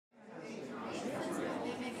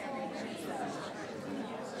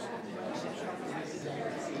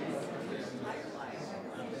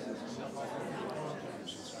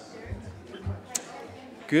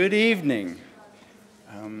Good evening.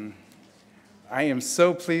 I am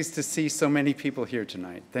so pleased to see so many people here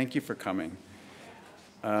tonight. Thank you for coming.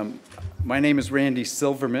 My name is Randy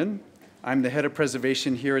Silverman. I'm the head of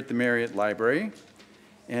preservation here at the Marriott Library,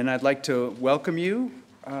 and I'd like to welcome you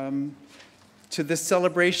to this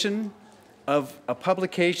celebration of a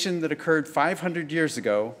publication that occurred 500 years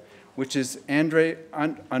ago, which is Andreas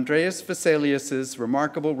Vesalius's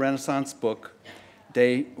remarkable Renaissance book,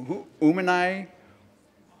 De Humani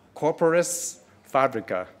Corporis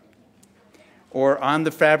Fabrica, or On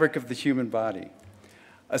the Fabric of the Human Body.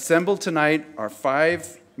 Assembled tonight are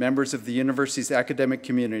 5 members of the university's academic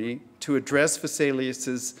community to address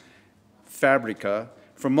Vesalius's Fabrica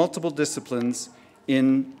from multiple disciplines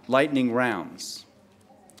in lightning rounds.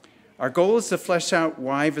 Our goal is to flesh out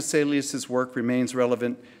why Vesalius's work remains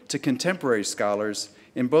relevant to contemporary scholars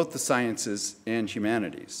in both the sciences and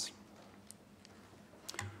humanities.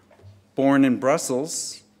 Born in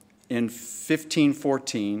Brussels in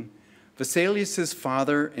 1514, Vesalius's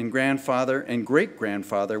father and grandfather and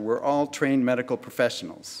great-grandfather were all trained medical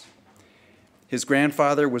professionals. His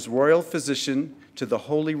grandfather was royal physician to the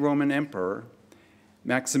Holy Roman Emperor,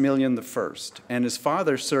 Maximilian I, and his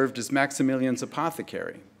father served as Maximilian's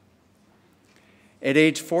apothecary. At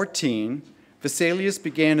age 14, Vesalius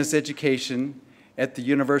began his education at the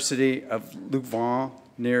University of Louvain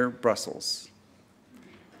near Brussels.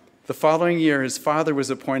 The following year, his father was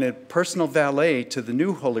appointed personal valet to the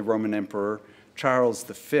new Holy Roman Emperor, Charles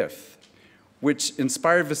V, which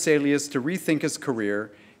inspired Vesalius to rethink his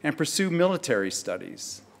career and pursue military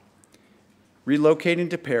studies. Relocating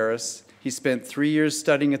to Paris, he spent 3 years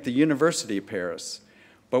studying at the University of Paris,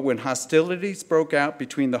 but when hostilities broke out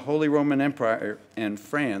between the Holy Roman Empire and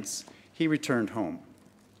France, he returned home.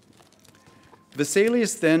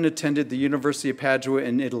 Vesalius then attended the University of Padua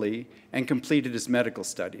in Italy and completed his medical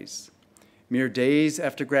studies. Mere days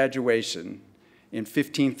after graduation, in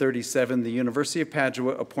 1537, the University of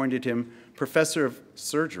Padua appointed him professor of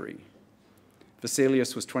surgery.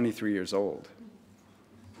 Vesalius was 23 years old.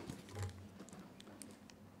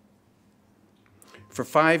 For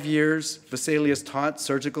 5 years, Vesalius taught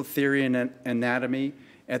surgical theory and anatomy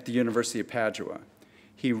at the University of Padua.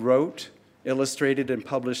 He wrote, illustrated, and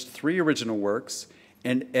published 3 original works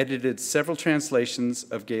and edited several translations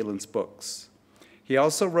of Galen's books. He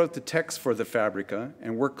also wrote the text for the Fabrica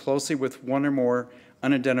and worked closely with one or more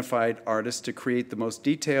unidentified artists to create the most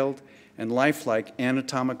detailed and lifelike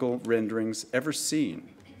anatomical renderings ever seen.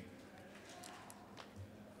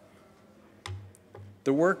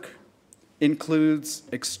 The work includes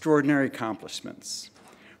extraordinary accomplishments.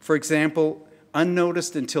 For example,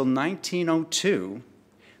 unnoticed until 1902,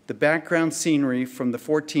 the background scenery from the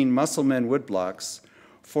 14 Musselman woodblocks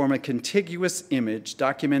form a contiguous image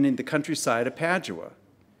documenting the countryside of Padua.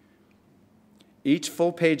 Each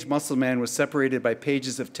full-page Musselman was separated by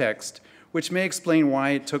pages of text, which may explain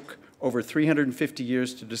why it took over 350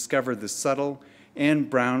 years to discover this subtle and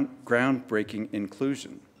groundbreaking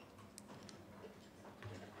inclusion.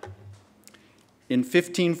 In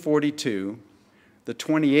 1542, the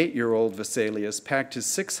 28-year-old Vesalius packed his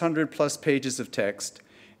 600-plus pages of text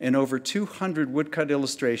and over 200 woodcut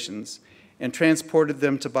illustrations and transported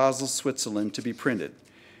them to Basel, Switzerland to be printed.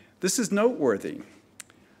 This is noteworthy.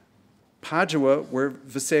 Padua, where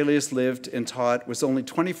Vesalius lived and taught, was only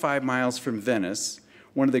 25 miles from Venice,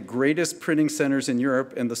 one of the greatest printing centers in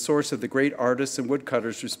Europe and the source of the great artists and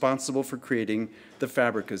woodcutters responsible for creating the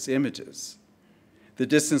Fabrica's images. The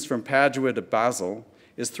distance from Padua to Basel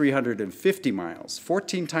is 350 miles,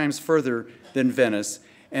 14 times further than Venice,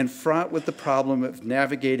 and fraught with the problem of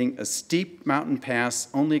navigating a steep mountain pass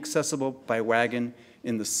only accessible by wagon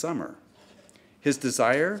in the summer. His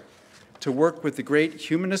desire to work with the great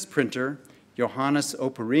humanist printer, Johannes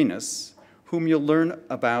Operinus, whom you'll learn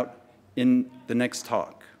about in the next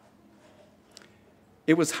talk.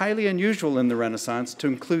 It was highly unusual in the Renaissance to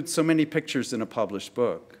include so many pictures in a published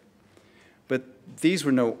book. But these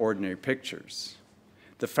were no ordinary pictures.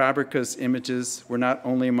 The Fabrica's images were not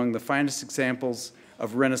only among the finest examples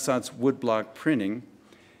of Renaissance woodblock printing,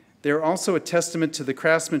 they are also a testament to the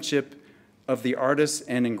craftsmanship of the artists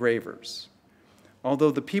and engravers. Although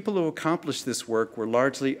the people who accomplished this work were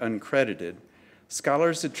largely uncredited,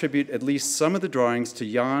 scholars attribute at least some of the drawings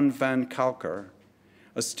to Jan van Kalker,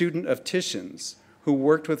 a student of Titian's who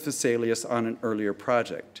worked with Vesalius on an earlier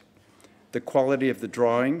project. The quality of the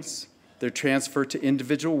drawings, their transfer to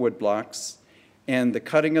individual woodblocks, and the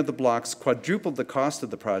cutting of the blocks quadrupled the cost of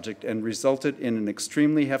the project and resulted in an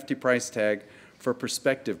extremely hefty price tag for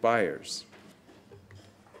prospective buyers.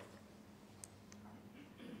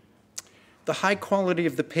 The high quality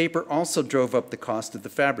of the paper also drove up the cost of the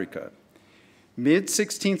Fabrica.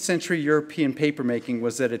 Mid-16th century European papermaking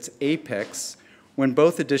was at its apex when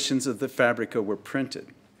both editions of the Fabrica were printed.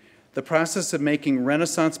 The process of making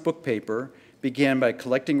Renaissance book paper began by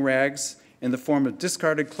collecting rags in the form of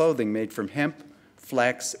discarded clothing made from hemp,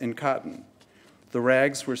 flax, and cotton. The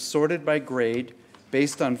rags were sorted by grade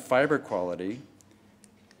based on fiber quality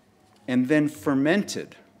and then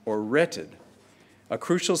fermented or retted, a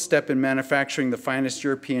crucial step in manufacturing the finest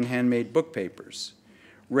European handmade book papers.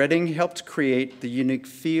 Retting helped create the unique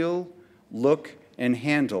feel, look, and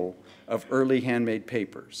handle of early handmade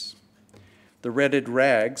papers. The retted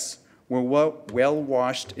rags were well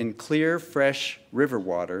washed in clear, fresh river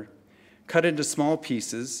water, cut into small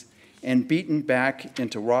pieces, and beaten back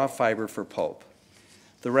into raw fiber for pulp.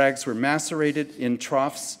 The rags were macerated in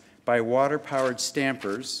troughs by water-powered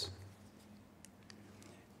stampers,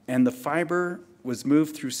 and the fiber was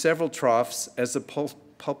moved through several troughs as the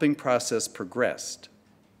pulping process progressed.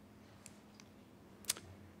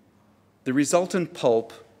 The resultant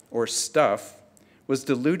pulp, or stuff, was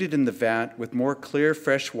diluted in the vat with more clear,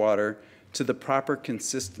 fresh water to the proper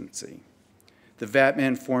consistency. The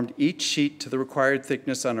vatman formed each sheet to the required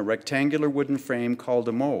thickness on a rectangular wooden frame called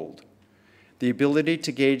a mold. The ability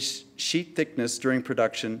to gauge sheet thickness during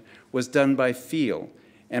production was done by feel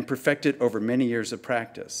and perfected over many years of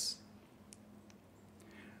practice.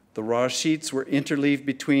 The raw sheets were interleaved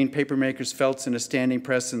between papermakers' felts in a standing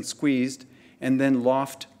press and squeezed, and then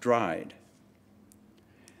loft dried.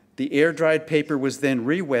 The air-dried paper was then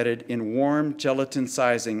re-wetted in warm gelatin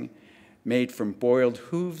sizing made from boiled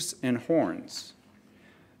hooves and horns.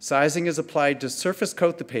 Sizing is applied to surface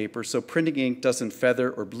coat the paper so printing ink doesn't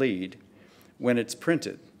feather or bleed when it's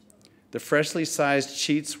printed. The freshly sized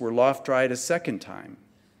sheets were loft dried a second time.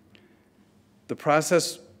 The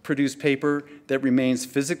process produced paper that remains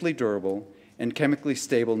physically durable and chemically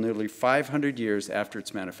stable nearly 500 years after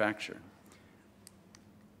its manufacture.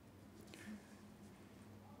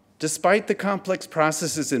 Despite the complex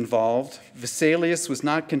processes involved, Vesalius was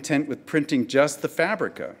not content with printing just the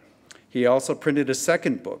Fabrica. He also printed a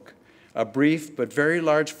second book, a brief but very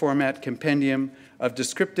large format compendium of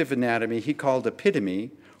descriptive anatomy he called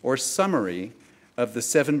Epitome, or summary, of the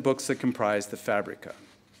 7 books that comprise the Fabrica.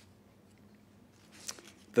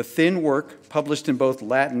 The thin work, published in both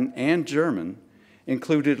Latin and German,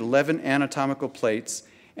 included 11 anatomical plates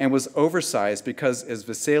and was oversized because, as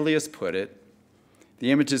Vesalius put it, the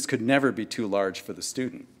images could never be too large for the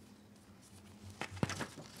student.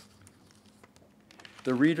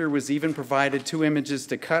 The reader was even provided 2 images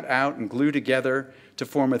to cut out and glue together to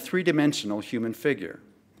form a 3-dimensional human figure.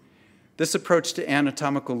 This approach to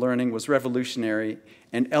anatomical learning was revolutionary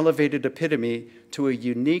and elevated Epitome to a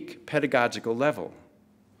unique pedagogical level.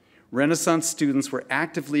 Renaissance students were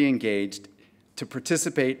actively engaged to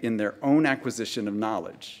participate in their own acquisition of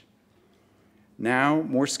knowledge. Now,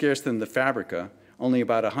 more scarce than the Fabrica, only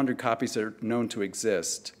about 100 copies are known to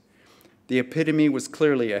exist. The Epitome was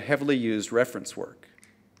clearly a heavily used reference work.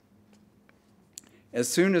 As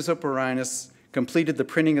soon as Operinus completed the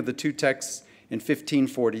printing of the 2 texts in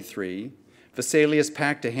 1543, Vesalius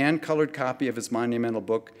packed a hand-colored copy of his monumental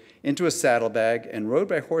book into a saddlebag and rode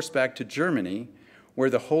by horseback to Germany,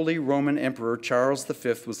 where the Holy Roman Emperor Charles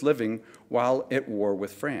V was living while at war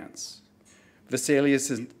with France.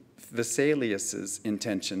 Vesalius's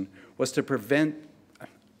intention was to present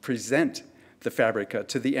the Fabrica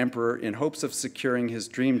to the emperor in hopes of securing his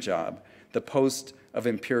dream job, the post of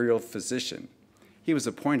imperial physician. He was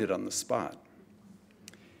appointed on the spot.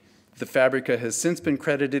 The Fabrica has since been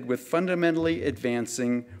credited with fundamentally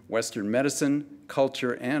advancing Western medicine,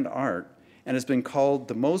 culture, and art, and has been called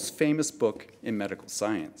the most famous book in medical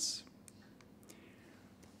science.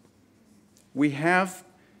 We have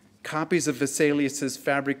copies of Vesalius's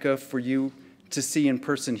Fabrica for you to see in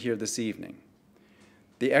person here this evening.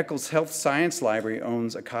 The Eccles Health Science Library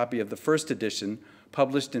owns a copy of the first edition,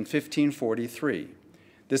 published in 1543.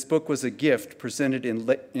 This book was a gift presented in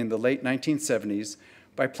the late 1970s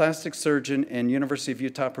by plastic surgeon and University of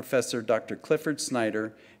Utah professor Dr. Clifford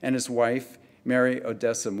Snyder and his wife, Mary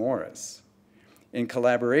Odessa Morris, in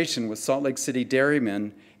collaboration with Salt Lake City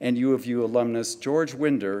dairyman and U of U alumnus George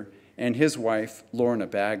Winder and his wife, Lorna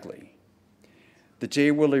Bagley. The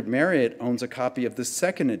J. Willard Marriott owns a copy of the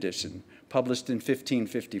second edition, published in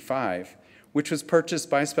 1555, which was purchased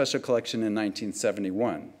by Special Collection in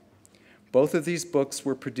 1971. Both of these books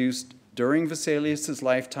were produced during Vesalius's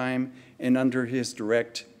lifetime and under his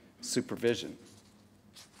direct supervision.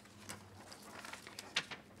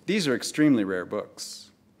 These are extremely rare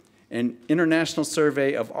books. An international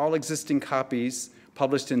survey of all existing copies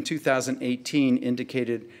published in 2018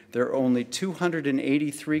 indicated there are only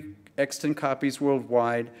 283 extant copies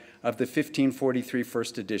worldwide of the 1543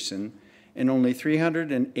 first edition, and only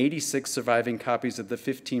 386 surviving copies of the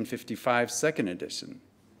 1555 second edition.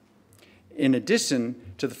 In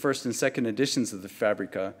addition to the first and second editions of the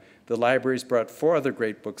Fabrica, the libraries brought 4 other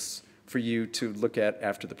great books for you to look at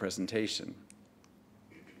after the presentation.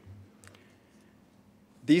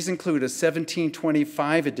 These include a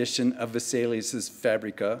 1725 edition of Vesalius's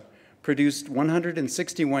Fabrica, produced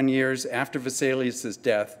 161 years after Vesalius's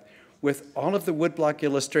death, with all of the woodblock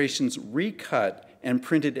illustrations recut and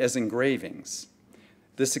printed as engravings.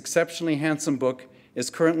 This exceptionally handsome book is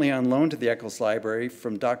currently on loan to the Eccles Library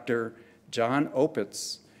from Dr. John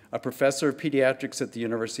Opitz, a professor of pediatrics at the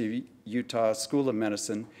University of Utah School of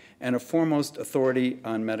Medicine and a foremost authority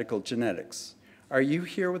on medical genetics. Are you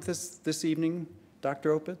here with us this evening,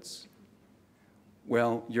 Dr. Opitz?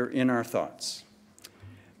 Well, you're in our thoughts.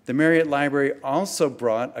 The Marriott Library also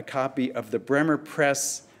brought a copy of the Bremer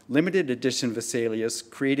Press limited edition Vesalius,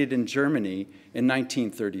 created in Germany in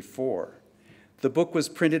 1934. The book was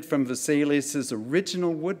printed from Vesalius's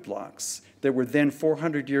original woodblocks that were then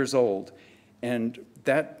 400 years old, and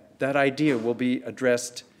that idea will be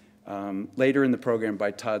addressed later in the program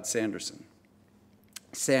by Todd Samuelson.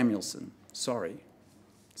 Sorry.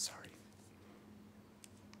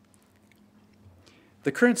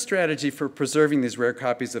 The current strategy for preserving these rare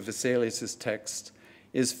copies of Vesalius's text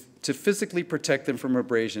is to physically protect them from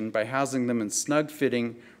abrasion by housing them in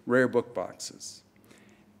snug-fitting rare book boxes.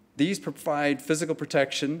 These provide physical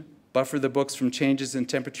protection, buffer the books from changes in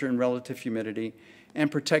temperature and relative humidity,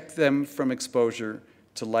 and protect them from exposure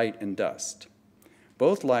to light and dust.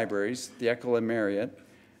 Both libraries, the Eccles and Marriott,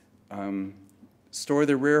 store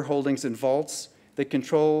their rare holdings in vaults that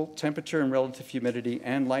control temperature and relative humidity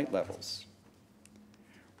and light levels.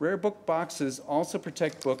 Rare book boxes also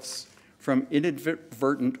protect books from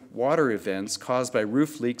inadvertent water events caused by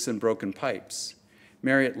roof leaks and broken pipes.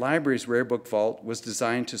 Marriott Library's Rare Book Vault was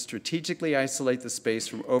designed to strategically isolate the space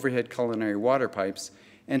from overhead culinary water pipes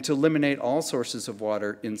and to eliminate all sources of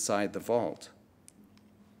water inside the vault.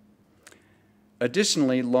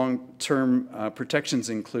 Additionally, long-term protections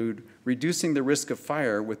include reducing the risk of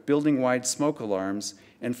fire with building-wide smoke alarms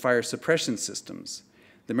and fire suppression systems.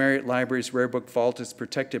 The Marriott Library's Rare Book Vault is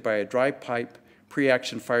protected by a dry pipe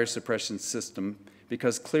pre-action fire suppression system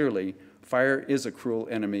because clearly fire is a cruel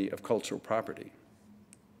enemy of cultural property.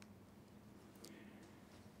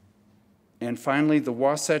 And finally, the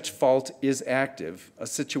Wasatch Fault is active, a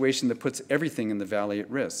situation that puts everything in the valley at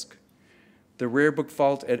risk. The Rare Book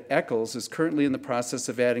Vault at Eccles is currently in the process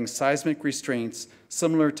of adding seismic restraints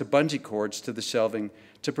similar to bungee cords to the shelving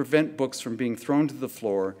to prevent books from being thrown to the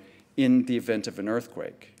floor in the event of an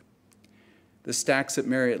earthquake. The stacks at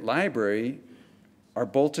Marriott Library are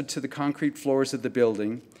bolted to the concrete floors of the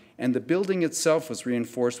building, and the building itself was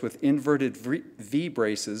reinforced with inverted V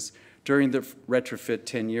braces during the retrofit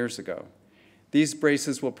 10 years ago. These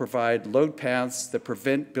braces will provide load paths that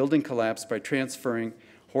prevent building collapse by transferring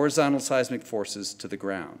horizontal seismic forces to the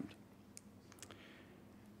ground.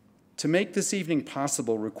 To make this evening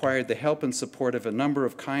possible required the help and support of a number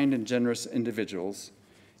of kind and generous individuals,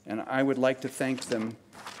 and I would like to thank them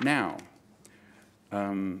now.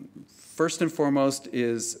 First and foremost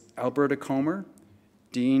is Alberta Comer,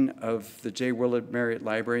 Dean of the J. Willard Marriott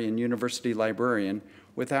Library and University Librarian,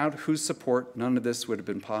 without whose support none of this would have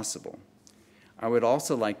been possible. I would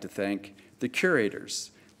also like to thank the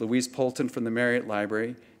curators, Luise Poulton from the Marriott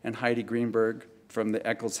Library and Heidi Greenberg from the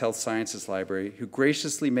Eccles Health Sciences Library, who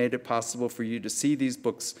graciously made it possible for you to see these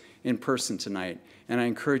books in person tonight, and I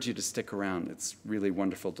encourage you to stick around. It's really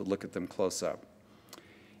wonderful to look at them close up.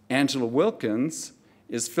 Angela Wilkins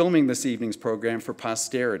is filming this evening's program for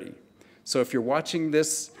posterity. So if you're watching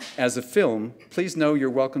this as a film, please know you're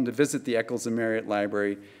welcome to visit the Eccles and Marriott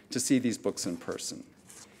Library to see these books in person.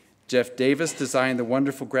 Jeff Davis designed the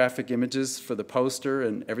wonderful graphic images for the poster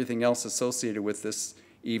and everything else associated with this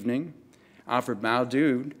evening. Alfred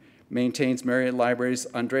Maldude maintains Marriott Library's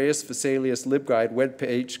Andreas Vesalius LibGuide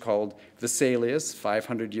webpage called Vesalius,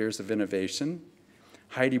 500 Years of Innovation.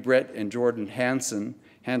 Heidi Brett and Jordan Hansen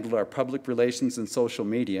handled our public relations and social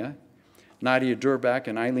media. Nadja Durbach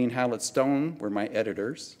and Eileen Hallett-Stone were my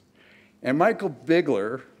editors. And Michael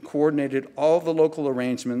Bigler coordinated all the local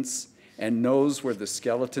arrangements and knows where the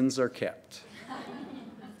skeletons are kept.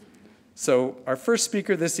 So our first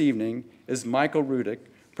speaker this evening is Michael Rudick,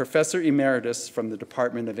 Professor Emeritus from the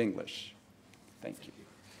Department of English. Thank you.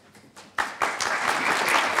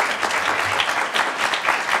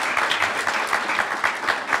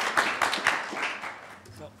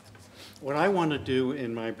 What I want to do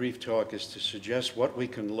in my brief talk is to suggest what we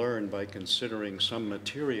can learn by considering some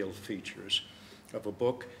material features of a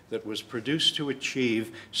book that was produced to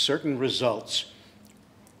achieve certain results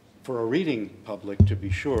for a reading public, to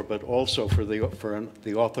be sure, but also for the author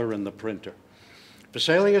and the printer.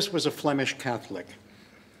 Vesalius was a Flemish Catholic,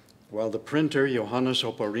 while the printer, Johannes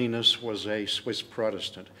Oporinus, was a Swiss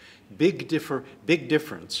Protestant. Big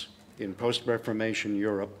difference in post-Reformation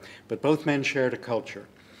Europe, but both men shared a culture.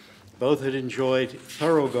 Both had enjoyed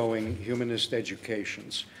thoroughgoing humanist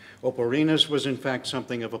educations. Oporinus was in fact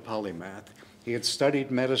something of a polymath. He had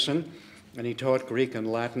studied medicine, and he taught Greek and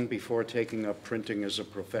Latin before taking up printing as a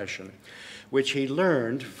profession, which he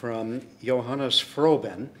learned from Johannes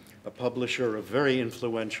Froben, a publisher of very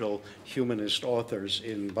influential humanist authors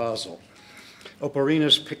in Basel.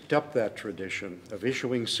 Oporinus picked up that tradition of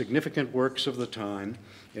issuing significant works of the time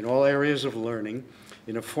in all areas of learning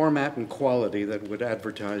in a format and quality that would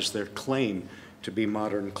advertise their claim to be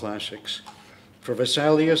modern classics. For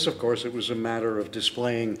Vesalius, of course, it was a matter of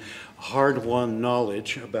displaying hard-won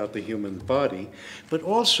knowledge about the human body, but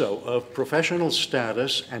also of professional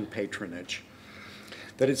status and patronage.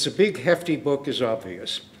 That it's a big, hefty book is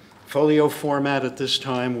obvious. Folio format at this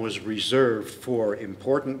time was reserved for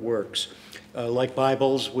important works, like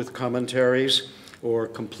Bibles with commentaries or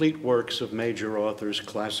complete works of major authors,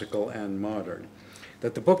 classical and modern.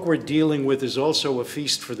 That the book we're dealing with is also a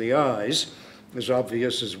feast for the eyes is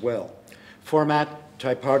obvious as well. Format,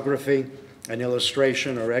 typography, and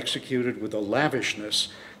illustration are executed with a lavishness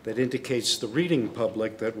that indicates the reading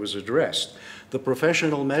public that was addressed. The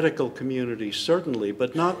professional medical community certainly,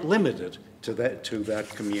 but not limited to that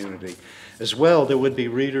community. As well, there would be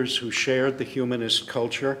readers who shared the humanist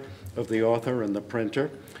culture of the author and the printer,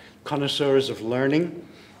 connoisseurs of learning,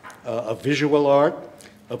 of visual art,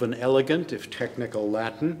 of an elegant, if technical,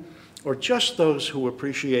 Latin, or just those who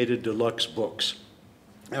appreciated deluxe books.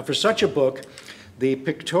 Now, for such a book, the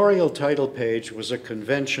pictorial title page was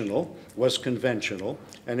conventional,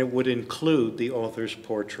 and it would include the author's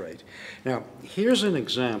portrait. Now, here's an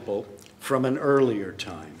example from an earlier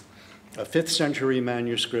time, a 5th century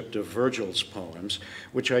manuscript of Virgil's poems,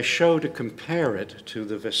 which I show to compare it to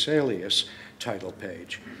the Vesalius title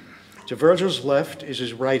page. To Virgil's left is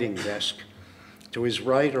his writing desk. To his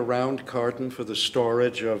right, a round carton for the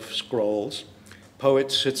storage of scrolls.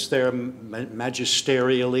 Poet sits there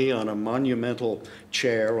magisterially on a monumental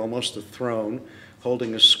chair, almost a throne,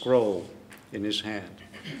 holding a scroll in his hand.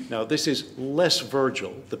 Now, this is less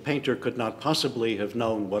Virgil. The painter could not possibly have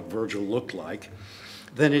known what Virgil looked like.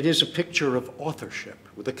 Than it is a picture of authorship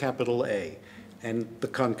with a capital A and the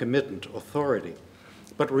concomitant authority.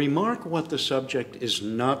 But remark what the subject is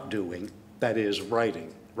not doing, that is,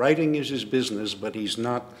 writing. Writing is his business, but he's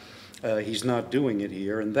not doing it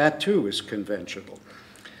here, and that too is conventional.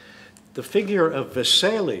 The figure of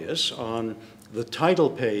Vesalius on the title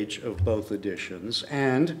page of both editions,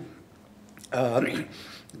 and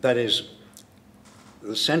that is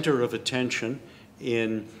the center of attention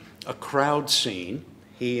in a crowd scene,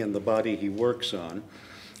 he and the body he works on,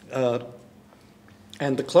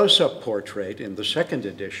 and the close-up portrait in the second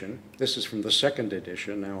edition, this is from the second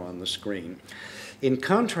edition now on the screen, in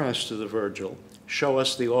contrast to the Virgil, show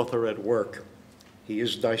us the author at work. He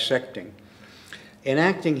is dissecting,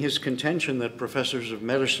 enacting his contention that professors of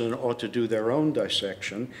medicine ought to do their own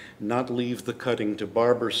dissection, not leave the cutting to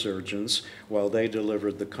barber surgeons while they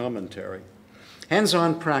delivered the commentary.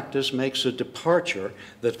 Hands-on practice makes a departure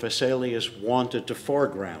that Vesalius wanted to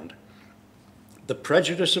foreground. The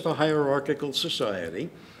prejudice of a hierarchical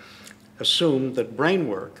society assumed that brain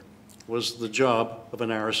work was the job of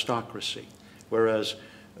an aristocracy, whereas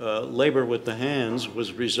labor with the hands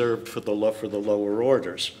was reserved for the lower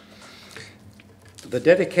orders. The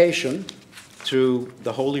dedication to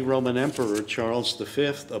the Holy Roman Emperor Charles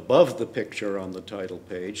V above the picture on the title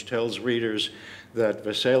page tells readers that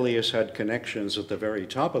Vesalius had connections at the very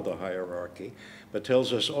top of the hierarchy, but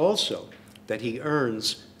tells us also that he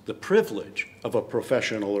earns the privilege of a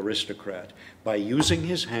professional aristocrat by using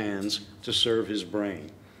his hands to serve his brain.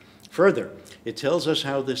 Further, it tells us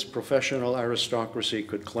how this professional aristocracy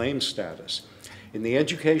could claim status. In the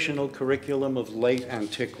educational curriculum of late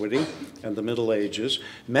antiquity and the Middle Ages,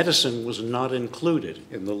 medicine was not included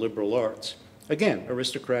in the liberal arts. Again,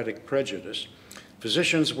 aristocratic prejudice.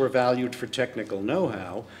 Physicians were valued for technical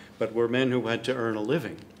know-how, but were men who had to earn a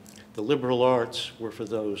living. The liberal arts were for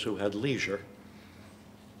those who had leisure.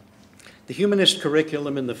 The humanist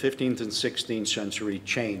curriculum in the 15th and 16th century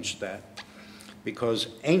changed that, because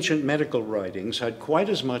ancient medical writings had quite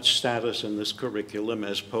as much status in this curriculum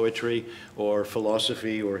as poetry or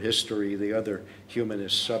philosophy or history, the other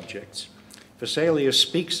humanist subjects. Vesalius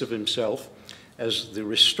speaks of himself as the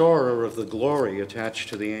restorer of the glory attached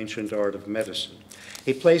to the ancient art of medicine.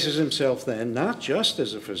 He places himself then not just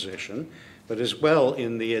as a physician, but as well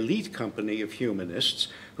in the elite company of humanists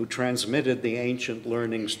who transmitted the ancient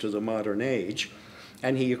learnings to the modern age,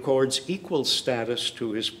 and he accords equal status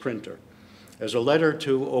to his printer. As a letter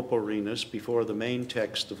to Oporinus before the main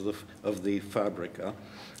text of the Fabrica,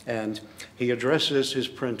 and he addresses his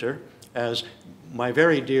printer as my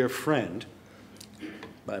very dear friend,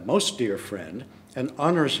 my most dear friend, and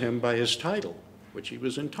honors him by his title, which he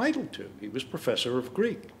was entitled to. He was professor of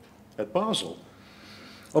Greek at Basel.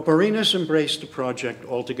 Oporinus embraced a project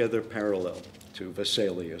altogether parallel to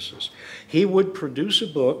Vesalius's. He would produce a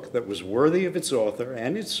book that was worthy of its author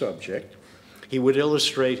and its subject. He would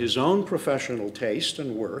illustrate his own professional taste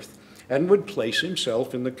and worth, and would place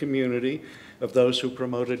himself in the community of those who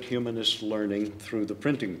promoted humanist learning through the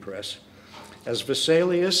printing press. As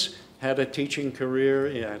Vesalius had a teaching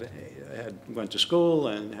career, went to school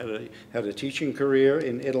and had a teaching career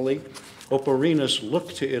in Italy, Oporinus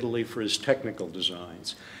looked to Italy for his technical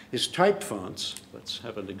designs. His type fonts, let's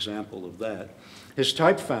have an example of that. His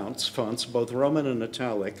type fonts, both Roman and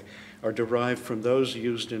Italic, are derived from those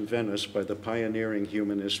used in Venice by the pioneering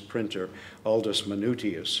humanist printer Aldus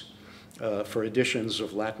Manutius for editions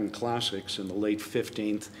of Latin classics in the late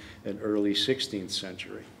 15th and early 16th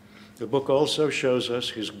century. The book also shows us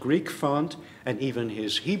his Greek font and even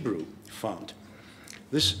his Hebrew font.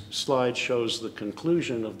 This slide shows the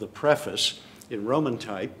conclusion of the preface in Roman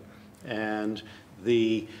type and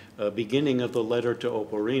the beginning of the letter to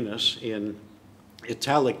Oporinus in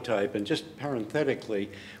italic type. And just parenthetically,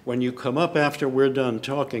 when you come up after we're done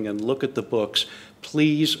talking and look at the books,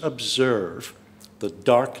 please observe the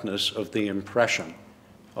darkness of the impression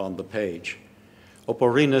on the page.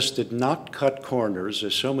 Oporinus did not cut corners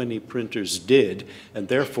as so many printers did, and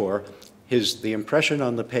therefore the impression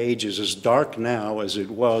on the page is as dark now as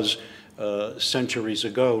it was centuries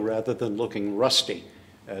ago, rather than looking rusty,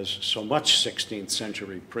 as so much 16th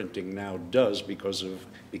century printing now does because of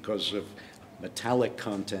metallic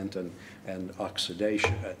content and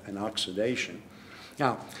oxidation.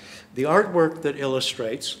 Now, the artwork that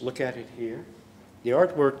illustrates, look at it here, the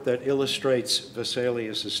artwork that illustrates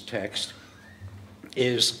Vesalius's text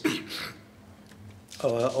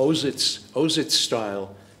owes its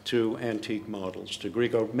style to antique models,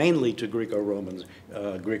 mainly to Greco-Roman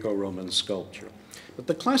sculpture. But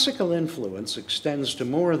the classical influence extends to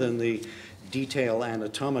more than the detailed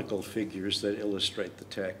anatomical figures that illustrate the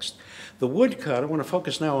text. The woodcut, I want to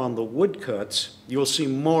focus now on the woodcuts. You'll see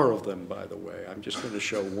more of them, by the way. I'm just going to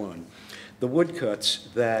show one. The woodcuts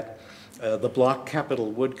that the block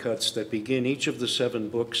capital woodcuts that begin each of the 7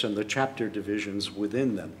 books and the chapter divisions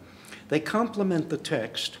within them. They complement the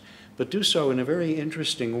text, but do so in a very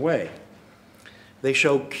interesting way. They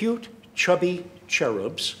show cute, chubby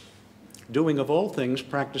cherubs doing, of all things,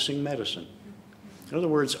 practicing medicine. In other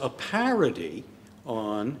words, a parody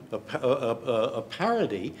on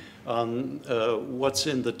what's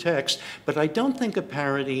in the text, but I don't think a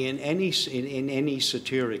parody in any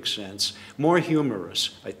satiric sense. More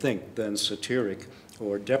humorous, I think, than satiric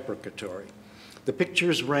or deprecatory. The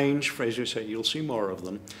pictures range, as you say, you'll see more of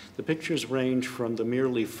them. The pictures range from the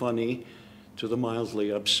merely funny to the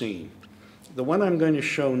mildly obscene. The one I'm going to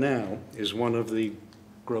show now is one of the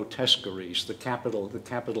grotesqueries, the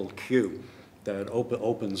capital Q that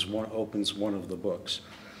opens one of the books.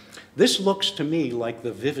 This looks to me like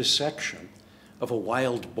the vivisection of a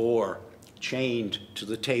wild boar chained to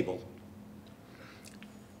the table.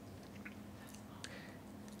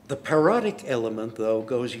 The parodic element, though,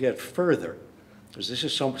 goes yet further, because this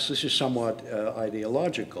is somewhat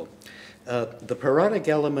ideological. The parodic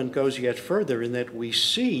element goes yet further in that we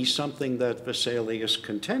see something that Vesalius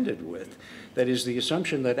contended with, that is the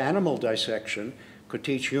assumption that animal dissection could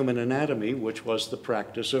teach human anatomy, which was the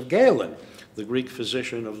practice of Galen, the Greek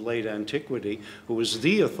physician of late antiquity, who was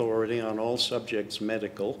the authority on all subjects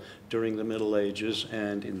medical during the Middle Ages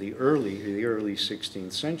and in the early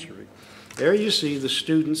 16th century. There you see the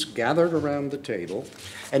students gathered around the table,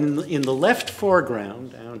 and in the left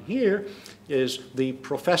foreground, down here, is the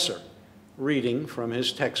professor reading from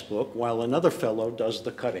his textbook while another fellow does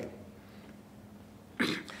the cutting.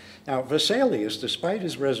 Now, Vesalius, despite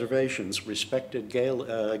his reservations, respected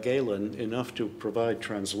Galen enough to provide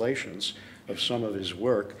translations of some of his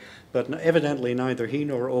work, but evidently neither he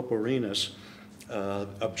nor Oporinus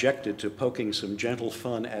objected to poking some gentle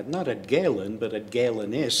fun not at Galen, but at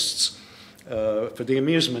Galenists, for the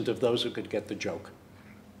amusement of those who could get the joke.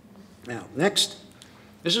 Now, next,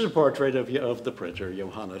 this is a portrait of the printer,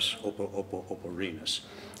 Johannes Oporinus.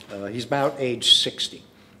 He's about age 60.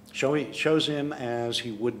 shows him as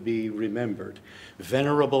he would be remembered,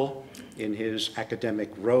 venerable in his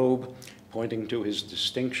academic robe, pointing to his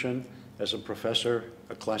distinction as a professor,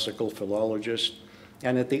 a classical philologist.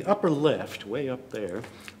 And at the upper left, way up there,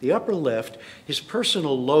 the upper left, his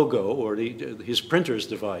personal logo, or his printer's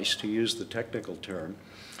device, to use the technical term,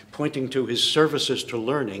 pointing to his services to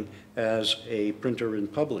learning as a printer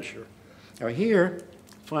and publisher. Now here,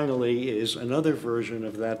 finally, is another version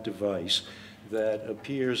of that device that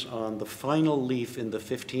appears on the final leaf in the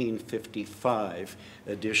 1555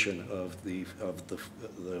 edition of the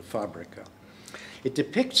Fabrica. It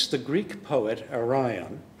depicts the Greek poet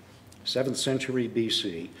Arion, 7th century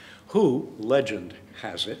BC, who, legend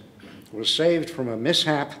has it, was saved from a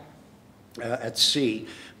mishap at sea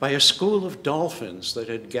by a school of dolphins that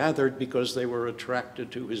had gathered because they were attracted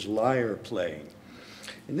to his lyre playing.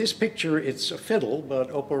 In this picture, it's a fiddle, but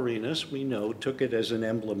Oporinus, we know, took it as an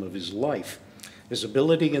emblem of his life. His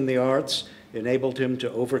ability in the arts enabled him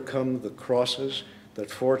to overcome the crosses that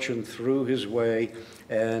fortune threw his way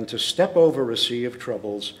and to step over a sea of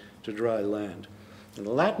troubles to dry land. And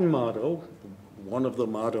the Latin motto, one of the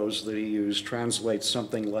mottos that he used, translates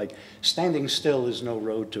something like, "Standing still is no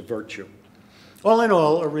road to virtue." All in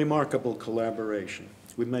all, a remarkable collaboration.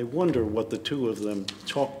 We may wonder what the two of them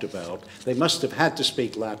talked about. They must have had to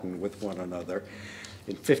speak Latin with one another.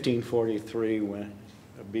 In 1543, when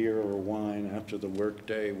a beer or wine after the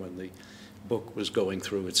workday, when the book was going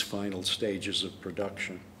through its final stages of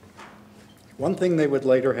production. One thing they would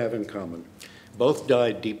later have in common: both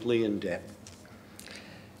died deeply in debt,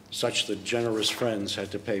 such that generous friends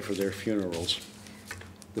had to pay for their funerals.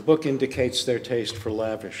 The book indicates their taste for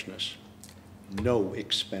lavishness. No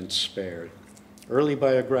expense spared. Early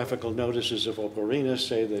biographical notices of Oporinus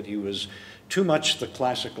say that he was too much the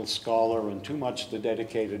classical scholar and too much the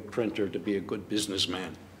dedicated printer to be a good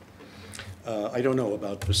businessman. I don't know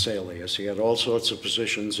about Vesalius. He had all sorts of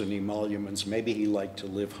positions and emoluments. Maybe he liked to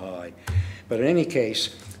live high. But in any case,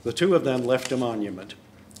 the two of them left a monument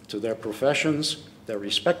to their professions, their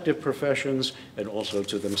respective professions, and also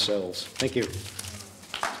to themselves. Thank you.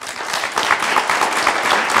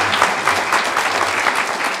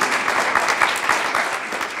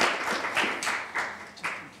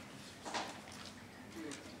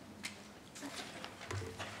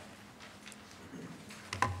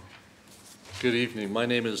 Good evening. My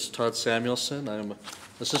name is Todd Samuelson. I'm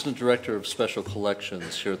Assistant Director of Special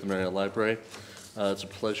Collections here at the Marriott Library. It's a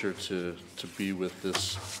pleasure to be with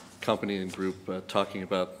this company and group talking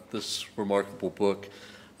about this remarkable book.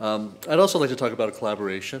 I'd also like to talk about a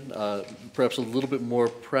collaboration, perhaps a little bit more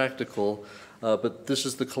practical, but this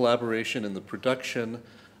is the collaboration in the production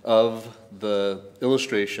of the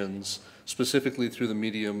illustrations, specifically through the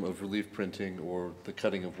medium of relief printing or the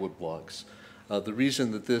cutting of wood blocks. The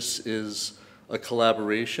reason that this is a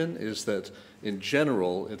collaboration is that, in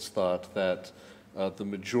general, it's thought that the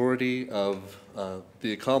majority of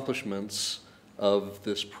the accomplishments of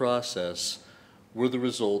this process were the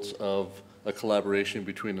result of a collaboration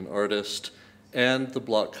between an artist and the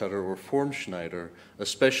block cutter or formschneider, a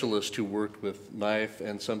specialist who worked with knife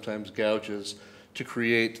and sometimes gouges to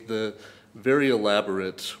create the very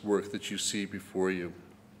elaborate work that you see before you.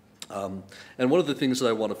 And one of the things that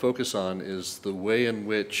I want to focus on is the way in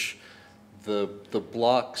which the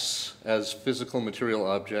blocks as physical material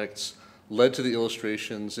objects led to the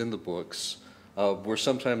illustrations in the books, were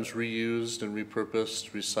sometimes reused and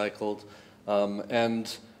repurposed, recycled,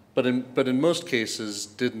 but in most cases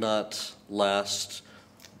did not last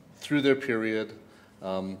through their period,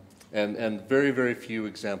 and very, very few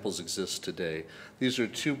examples exist today. These are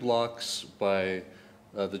two blocks by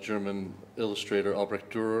the German illustrator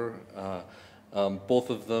Albrecht Dürer, both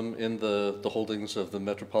of them in the holdings of the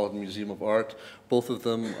Metropolitan Museum of Art. Both of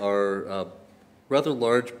them are rather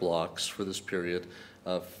large blocks for this period,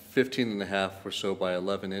 15.5 or so by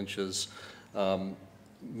 11 inches,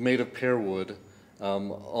 made of pear wood.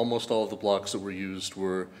 Almost all of the blocks that were used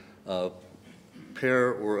were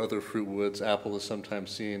pear or other fruit woods. Apple is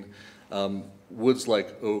sometimes seen. Woods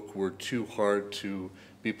like oak were too hard to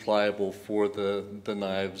be pliable for the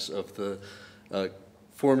knives of the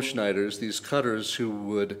formschneiders, these cutters who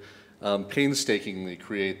would painstakingly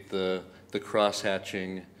create the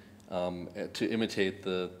cross-hatching to imitate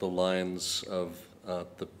the lines of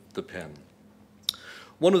the pen.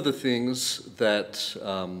 One of the things that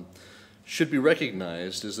should be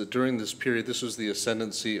recognized is that during this period, this was the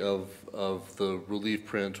ascendancy of the relief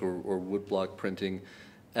print or woodblock printing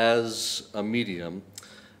as a medium.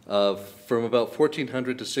 From about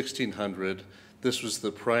 1400 to 1600, this was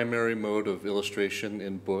the primary mode of illustration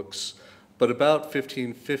in books. But about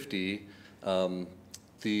 1550,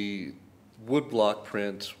 the woodblock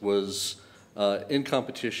print was in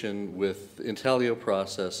competition with intaglio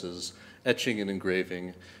processes, etching and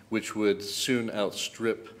engraving, which would soon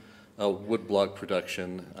outstrip woodblock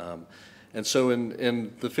production. And so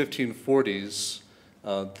in the 1540s,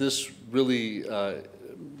 this really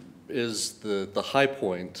is the high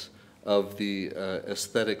point of the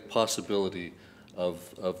aesthetic possibility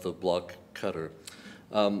of the block cutter.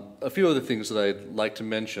 A few other things that I'd like to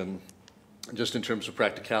mention, just in terms of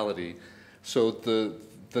practicality. So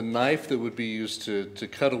the knife that would be used to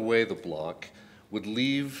cut away the block would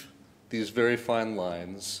leave these very fine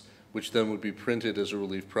lines, which then would be printed as a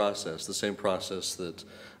relief process, the same process that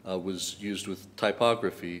was used with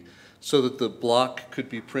typography, so that the block could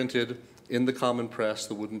be printed in the common press,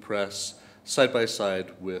 the wooden press, side by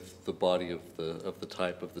side with the body of the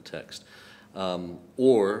type of the text.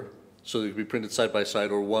 Or so they could be printed side by side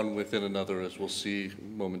or one within another, as we'll see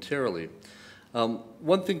momentarily.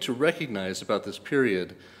 One thing to recognize about this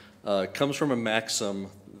period comes from a maxim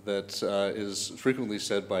that is frequently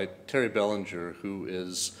said by Terry Bellinger, who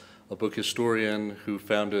is a book historian who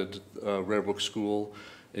founded Rare Book School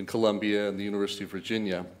in Columbia and the University of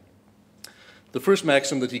Virginia. The first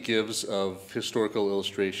maxim that he gives of historical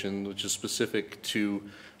illustration, which is specific to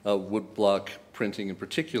woodblock printing in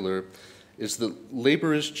particular, is that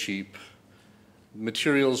labor is cheap,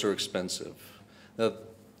 materials are expensive. Now,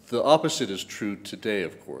 the opposite is true today,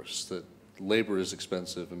 of course, that labor is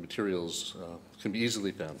expensive and materials can be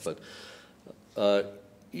easily found. But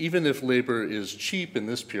even if labor is cheap in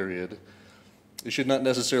this period, it should not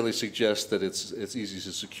necessarily suggest that it's easy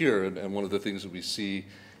to secure. And one of the things that we see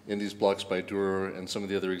in these blocks by Dürer and some of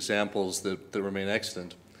the other examples that remain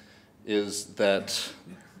extant is that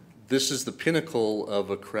this is the pinnacle of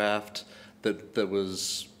a craft that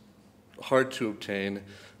was hard to obtain,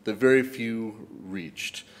 that very few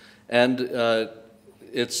reached. And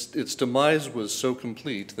its demise was so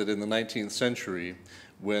complete that in the 19th century,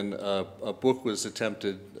 when a book was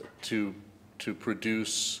attempted to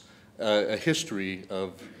produce a history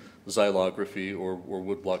of xylography or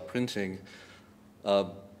woodblock printing,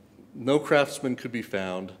 no craftsman could be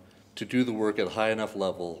found to do the work at a high enough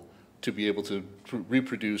level to be able to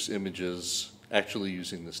reproduce images actually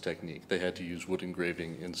using this technique. They had to use wood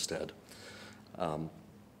engraving instead.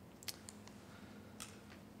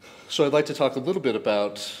 So I'd like to talk a little bit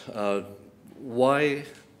about why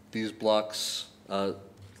these blocks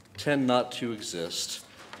tend not to exist,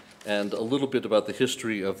 and a little bit about the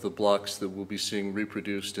history of the blocks that we'll be seeing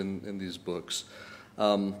reproduced in these books.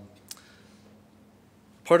 Part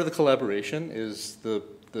of the collaboration is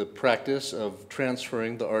the practice of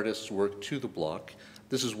transferring the artist's work to the block.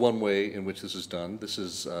 This is one way in which this is done. This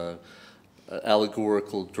is an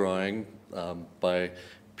allegorical drawing by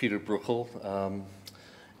Peter Bruegel,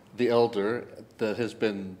 the elder, that has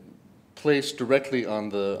been placed directly on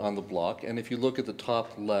the block. And if you look at the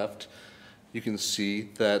top left, you can see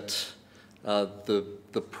that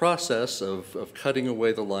the process of cutting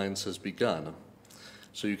away the lines has begun.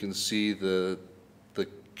 So you can see the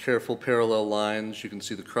careful parallel lines. You can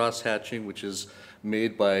see the cross-hatching, which is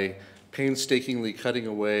made by painstakingly cutting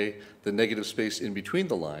away the negative space in between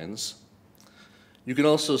the lines. You can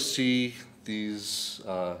also see these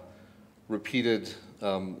repeated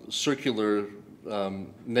circular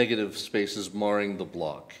negative spaces marring the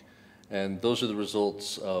block. And those are the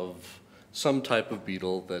results of some type of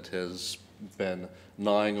beetle that has been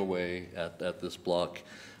gnawing away at this block.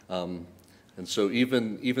 And so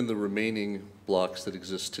even the remaining blocks that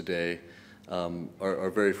exist today are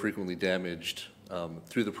very frequently damaged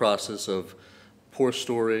through the process of poor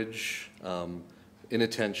storage,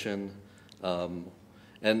 inattention,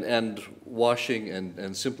 and washing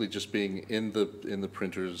and simply just being in the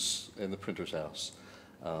printer's house.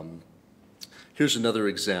 Here's another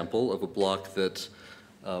example of a block that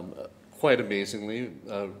quite amazingly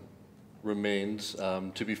remained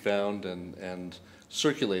to be found and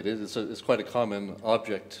circulated. It's quite a common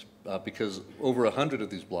object because over 100 of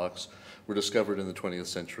these blocks were discovered in the 20th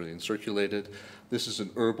century and circulated. This is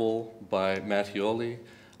an herbal by Mattioli.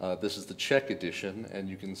 This is the Czech edition, and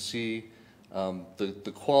you can see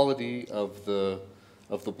the quality of the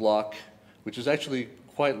block, which is actually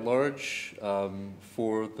quite large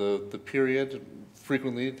for the period.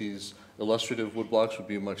 Frequently, these illustrative wood blocks would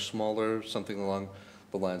be much smaller, something along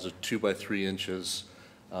the lines of 2 by 3 inches.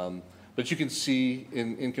 But you can see,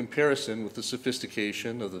 in comparison with the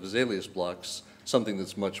sophistication of the Vesalius blocks, something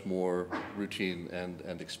that's much more routine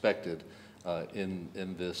and expected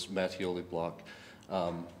in this Mattioli block.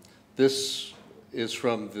 This is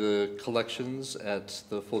from the collections at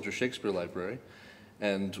the Folger Shakespeare Library.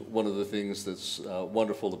 And one of the things that's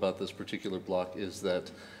wonderful about this particular block is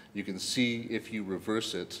that you can see if you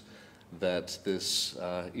reverse it that this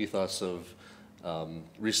ethos of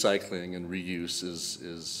recycling and reuse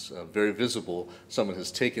is very visible. Someone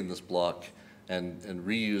has taken this block and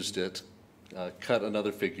reused it, cut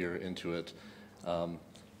another figure into it,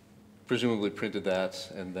 presumably printed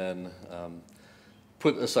that, and then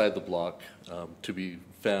put aside the block to be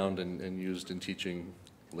found and used in teaching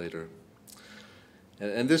later.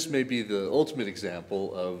 And this may be the ultimate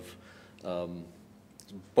example of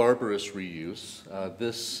barbarous reuse.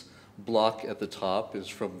 This block at the top is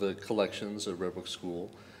from the collections at Red Book School,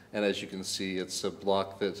 and as you can see, it's a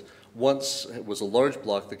block that once was a large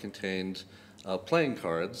block that contained playing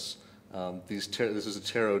cards. This is a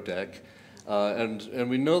tarot deck, and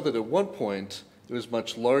we know that at one point it was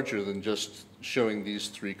much larger than just showing these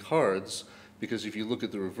 3 cards, because if you look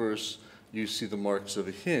at the reverse, you see the marks of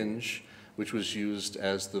a hinge, which was used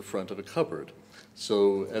as the front of a cupboard.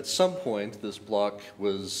 So at some point, this block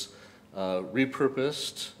was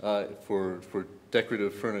repurposed for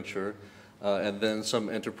decorative furniture, and then some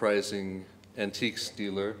enterprising antiques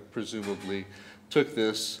dealer, presumably, took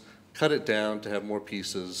this, cut it down to have more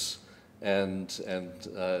pieces, and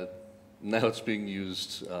now it's being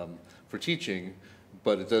used for teaching,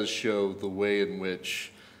 but it does show the way in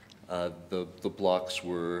which the blocks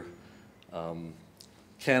were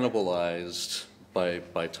cannibalized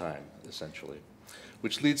by time, essentially.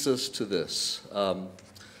 Which leads us to this.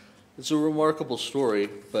 It's a remarkable story,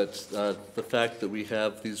 but the fact that we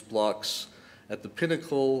have these blocks at the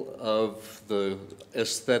pinnacle of the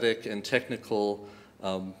aesthetic and technical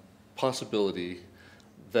possibility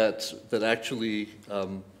that actually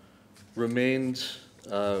remained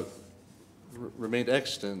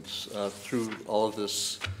extant through all of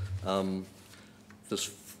this this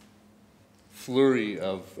flurry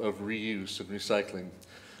of reuse and recycling.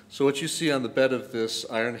 So what you see on the bed of this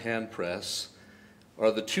iron hand press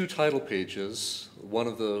are the 2 title pages, one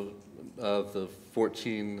of the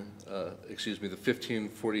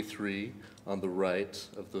 1543 on the right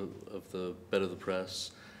of the bed of the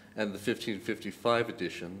press, and the 1555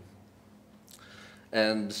 edition.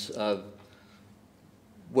 And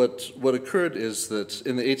what occurred is that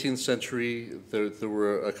in the 18th century, there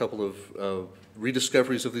were a couple of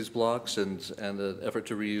rediscoveries of these blocks and an effort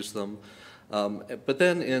to reuse them. But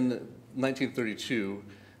then in 1932,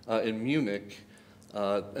 in Munich,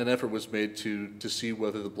 an effort was made to see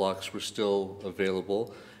whether the blocks were still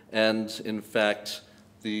available. And in fact,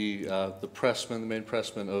 the main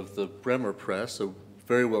pressman of the Bremer press, a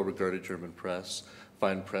very well-regarded German press,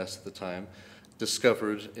 fine press at the time,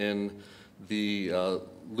 discovered in the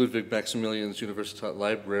Ludwig Maximilian's Universität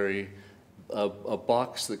Library a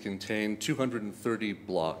box that contained 230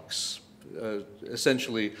 blocks,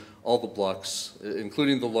 essentially all the blocks,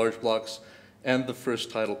 including the large blocks and the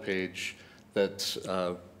first title page that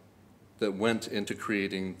went into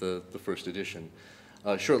creating the first edition.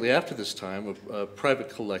 Shortly after this time, a private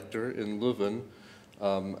collector in Leuven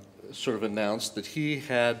sort of announced that he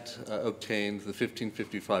had obtained the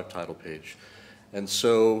 1555 title page. And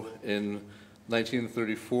so in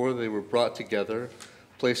 1934, they were brought together,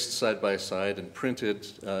 placed side by side, and printed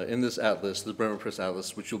in this atlas, the Bremer Press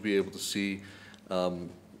Atlas, which you'll be able to see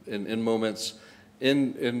in moments,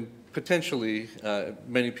 in potentially,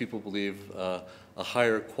 many people believe, a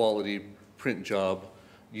higher quality print job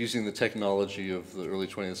using the technology of the early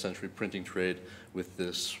 20th century printing trade with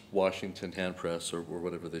this Washington hand press or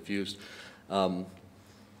whatever they've used. And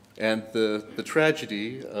the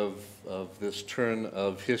tragedy of this turn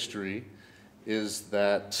of history is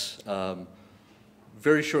that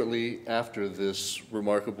very shortly after this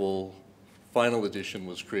remarkable final edition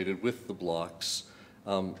was created with the blocks,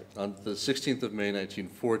 on the 16th of May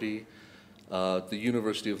 1940, the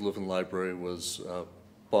University of Leuven Library was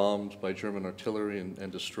bombed by German artillery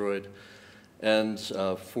and destroyed. And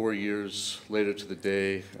 4 years later to the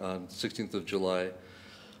day, on 16th of July,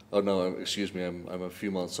 oh no, excuse me, I'm a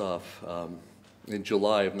few months off. In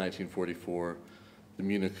July of 1944, the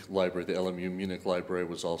Munich library, the LMU Munich library,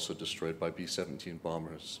 was also destroyed by B-17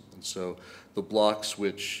 bombers. And so the blocks,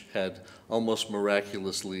 which had almost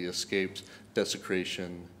miraculously escaped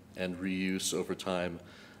desecration and reuse over time,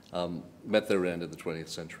 met their end in the 20th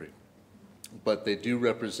century. But they do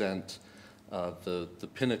represent the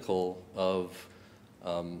pinnacle of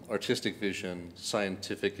artistic vision,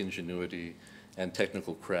 scientific ingenuity, and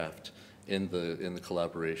technical craft in the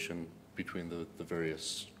collaboration between the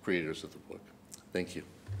various creators of the book. Thank you.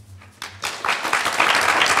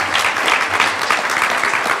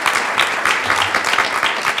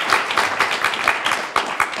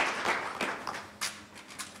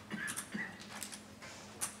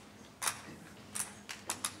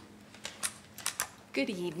 Good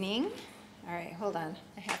evening. evening. All right, hold on.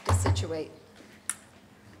 I have to situate.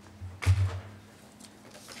 And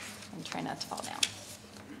try not to fall down.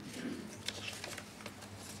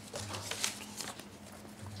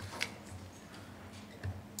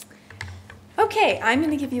 Okay, I'm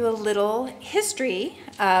going to give you a little history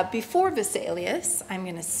before Vesalius. I'm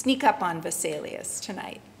going to sneak up on Vesalius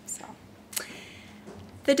tonight. So,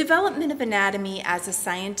 the development of anatomy as a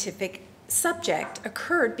scientific subject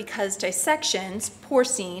occurred because dissections,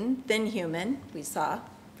 porcine, then human, we saw,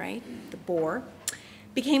 right, the boar,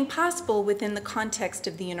 became possible within the context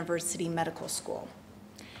of the university medical school.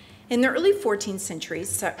 In the early 14th century,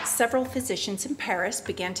 several physicians in Paris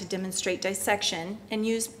began to demonstrate dissection and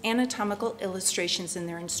use anatomical illustrations in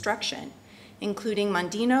their instruction, including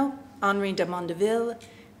Mondino, Henri de Mondeville,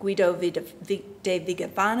 Guido de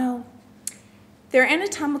Vigevano. Their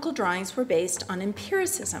anatomical drawings were based on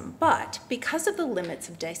empiricism, but because of the limits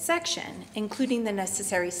of dissection, including the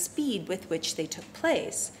necessary speed with which they took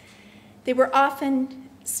place, they were often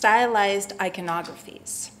stylized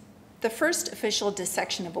iconographies. The first official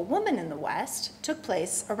dissection of a woman in the West took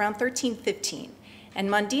place around 1315, and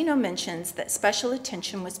Mondino mentions that special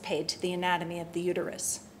attention was paid to the anatomy of the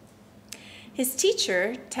uterus. His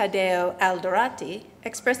teacher, Taddeo Alderotti,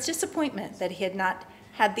 expressed disappointment that he had not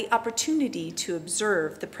had the opportunity to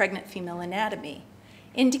observe the pregnant female anatomy,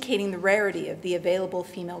 indicating the rarity of the available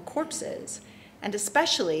female corpses, and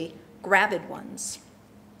especially gravid ones.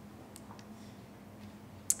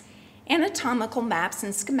 Anatomical maps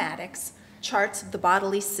and schematics, charts of the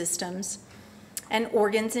bodily systems, and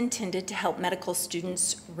organs intended to help medical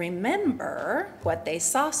students remember what they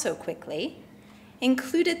saw so quickly,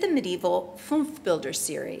 included the medieval Fünfbilder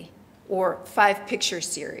series, or five-picture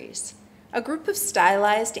series, a group of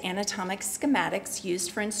stylized anatomic schematics used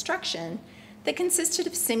for instruction that consisted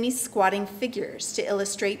of semi-squatting figures to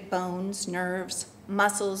illustrate bones, nerves,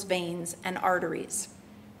 muscles, veins, and arteries.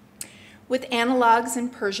 With analogs in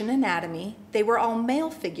Persian anatomy, they were all male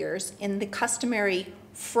figures in the customary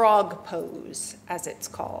frog pose, as it's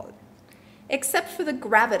called, except for the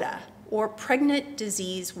gravida, or pregnant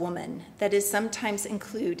disease woman, that is sometimes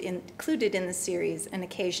included in the series and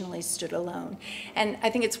occasionally stood alone. And I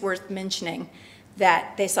think it's worth mentioning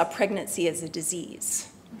that they saw pregnancy as a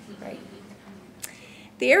disease, right?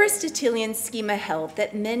 The Aristotelian schema held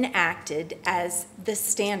that men acted as the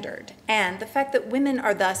standard, and the fact that women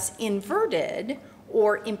are thus inverted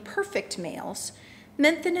or imperfect males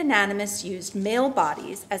meant that anatomists used male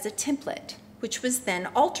bodies as a template, which was then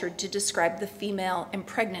altered to describe the female and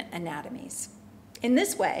pregnant anatomies. In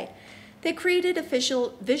this way, they created a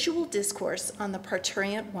visual discourse on the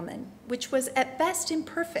parturient woman, which was at best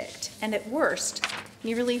imperfect and at worst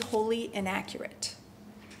nearly wholly inaccurate.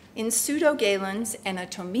 In Pseudo-Galen's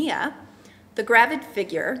Anatomia, the gravid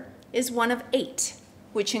figure is one of 8,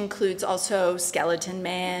 which includes also skeleton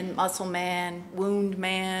man, muscle man, wound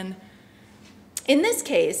man. In this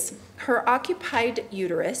case, her occupied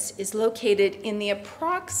uterus is located in the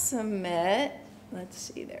approximate, let's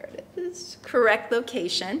see, there it is, correct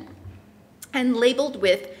location, and labeled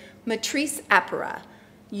with matrice apera,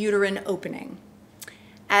 uterine opening.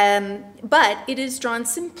 But it is drawn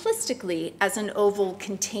simplistically as an oval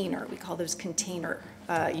container. We call those container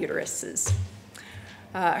uteruses.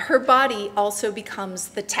 Her body also becomes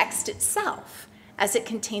the text itself, as it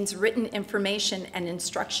contains written information and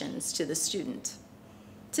instructions to the student.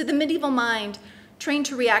 To the medieval mind, trained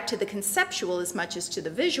to react to the conceptual as much as to the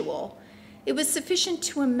visual, it was sufficient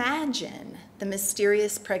to imagine the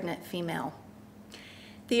mysterious pregnant female.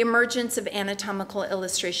 The emergence of anatomical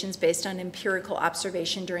illustrations based on empirical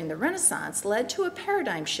observation during the Renaissance led to a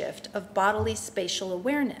paradigm shift of bodily spatial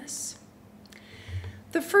awareness.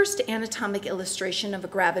 The first anatomic illustration of a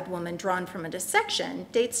gravid woman drawn from a dissection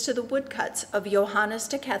dates to the woodcuts of Johannes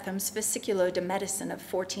de Ketham's Vesiculo de Medicine of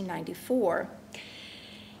 1494.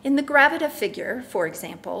 In the gravida figure, for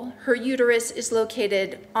example, her uterus is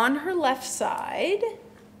located on her left side.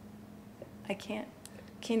 I can't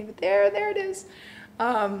even, there it is.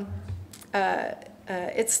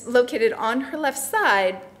 It's located on her left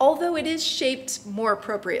side, although it is shaped more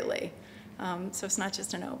appropriately. So it's not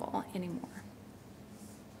just an oval anymore.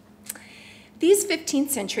 These 15th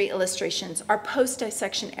century illustrations are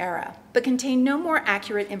post-dissection era, but contain no more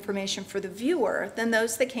accurate information for the viewer than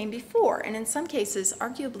those that came before, and in some cases,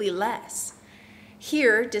 arguably less.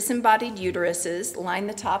 Here, disembodied uteruses line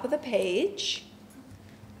the top of the page.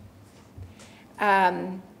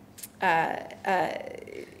 They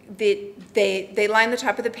line the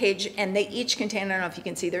top of the page, and they each contain, I don't know if you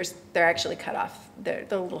can see, they're actually cut off, the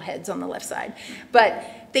little heads on the left side, but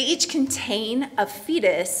they each contain a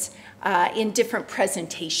fetus in different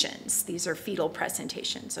presentations. These are fetal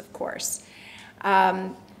presentations, of course.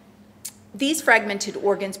 These fragmented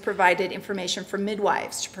organs provided information for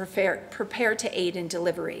midwives to prepare to aid in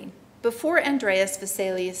delivery. Before Andreas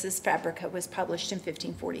Vesalius's Fabrica was published in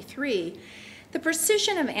 1543, the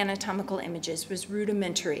precision of anatomical images was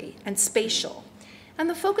rudimentary and spatial, and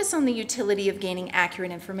the focus on the utility of gaining accurate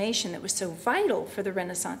information that was so vital for the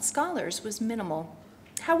Renaissance scholars was minimal.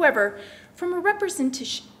 However, from a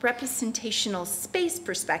representational space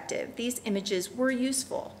perspective, these images were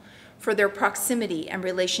useful for their proximity and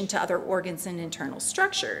relation to other organs and internal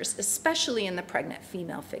structures, especially in the pregnant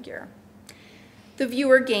female figure. The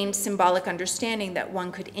viewer gained symbolic understanding that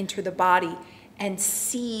one could enter the body and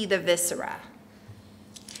see the viscera.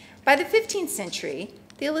 By the 15th century,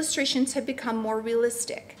 the illustrations had become more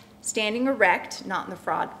realistic, standing erect, not in the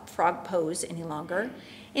frog pose any longer,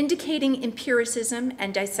 indicating empiricism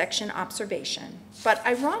and dissection observation. But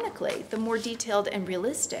ironically, the more detailed and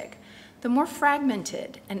realistic, the more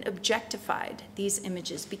fragmented and objectified these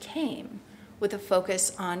images became, with a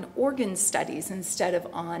focus on organ studies instead of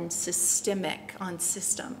on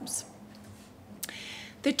systems.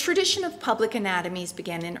 The tradition of public anatomies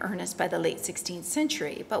began in earnest by the late 16th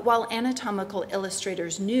century, but while anatomical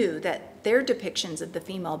illustrators knew that their depictions of the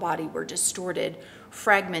female body were distorted,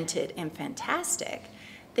 fragmented, and fantastic,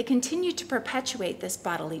 they continued to perpetuate this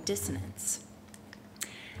bodily dissonance.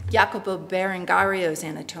 Jacopo Berengario's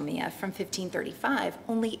Anatomia from 1535,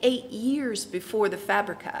 only 8 years before the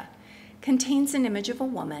Fabrica, contains an image of a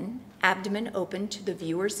woman, abdomen open to the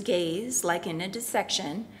viewer's gaze like in a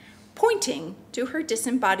dissection, pointing to her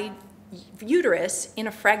disembodied uterus in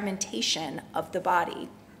a fragmentation of the body.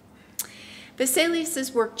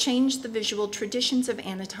 Vesalius's work changed the visual traditions of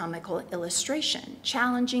anatomical illustration,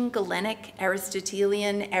 challenging Galenic,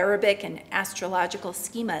 Aristotelian, Arabic, and astrological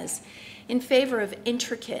schemas in favor of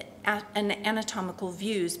intricate and anatomical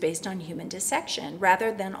views based on human dissection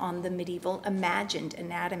rather than on the medieval imagined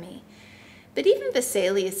anatomy. But even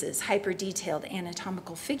Vesalius's hyper-detailed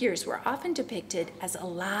anatomical figures were often depicted as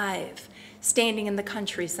alive, standing in the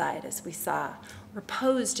countryside, as we saw, or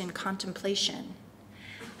posed in contemplation.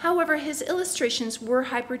 However, his illustrations were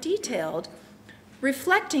hyper-detailed,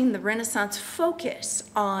 reflecting the Renaissance focus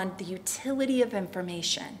on the utility of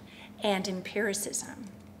information and empiricism.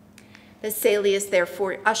 Vesalius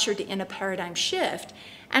therefore ushered in a paradigm shift,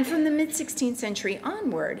 and from the mid-16th century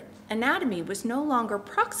onward, anatomy was no longer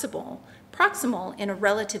proximal in a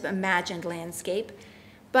relative imagined landscape,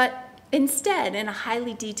 but instead in a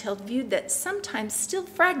highly detailed view that sometimes still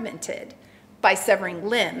fragmented by severing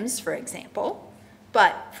limbs, for example,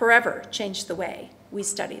 but forever changed the way we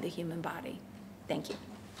study the human body. Thank you.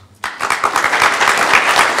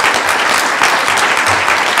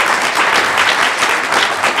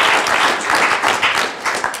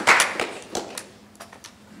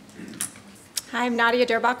 I'm Nadja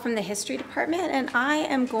Durbach from the History Department, and I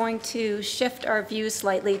am going to shift our views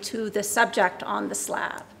slightly to the subject on the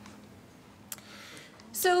slab.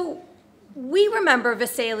 So we remember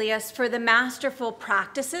Vesalius for the masterful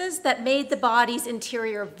practices that made the body's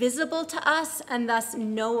interior visible to us and thus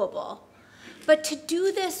knowable. But to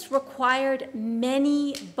do this required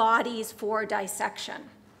many bodies for dissection.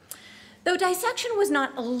 Though dissection was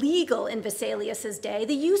not illegal in Vesalius's day,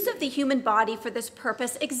 the use of the human body for this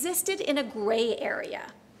purpose existed in a gray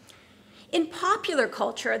area. In popular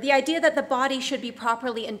culture, the idea that the body should be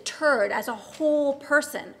properly interred as a whole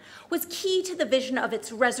person was key to the vision of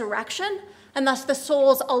its resurrection and thus the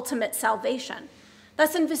soul's ultimate salvation.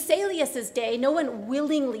 Thus, in Vesalius's day, no one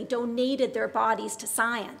willingly donated their bodies to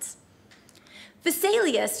science.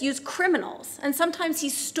 Vesalius used criminals, and sometimes he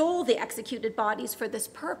stole the executed bodies for this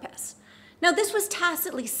purpose. Now, this was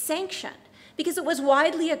tacitly sanctioned because it was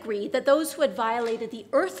widely agreed that those who had violated the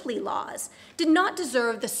earthly laws did not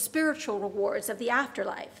deserve the spiritual rewards of the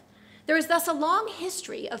afterlife. There is thus a long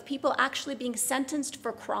history of people actually being sentenced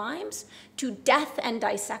for crimes to death and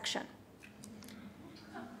dissection.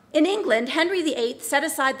 In England, Henry VIII set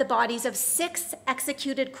aside the bodies of 6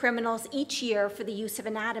 executed criminals each year for the use of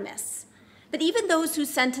anatomists. But even those whose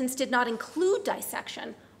sentence did not include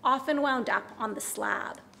dissection often wound up on the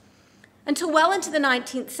slab. Until well into the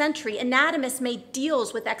 19th century, anatomists made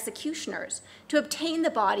deals with executioners to obtain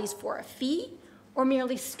the bodies for a fee or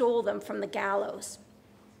merely stole them from the gallows.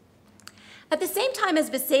 At the same time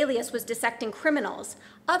as Vesalius was dissecting criminals,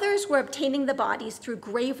 others were obtaining the bodies through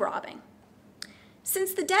grave robbing.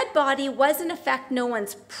 Since the dead body was in effect no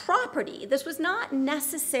one's property, this was not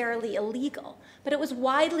necessarily illegal, but it was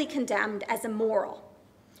widely condemned as immoral.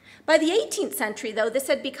 By the 18th century, though, this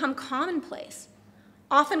had become commonplace.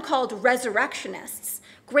 Often called resurrectionists,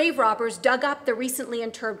 Grave robbers dug up the recently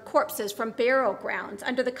interred corpses from burial grounds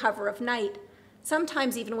under the cover of night,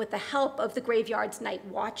 sometimes even with the help of the graveyard's night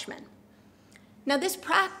watchman. Now, this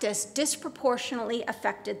practice disproportionately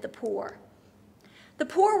affected the poor. The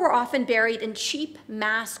poor were often buried in cheap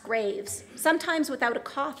mass graves, sometimes without a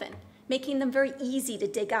coffin, making them very easy to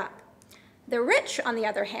dig up. The rich, on the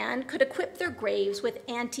other hand, could equip their graves with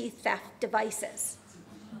anti-theft devices.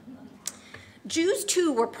 Jews,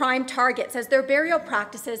 too, were prime targets as their burial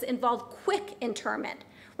practices involved quick interment,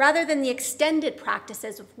 rather than the extended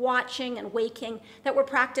practices of watching and waking that were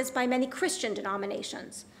practiced by many Christian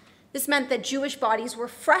denominations. This meant that Jewish bodies were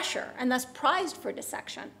fresher and thus prized for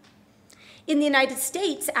dissection. In the United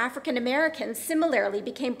States, African Americans similarly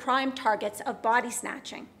became prime targets of body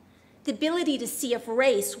snatching. The ability to see if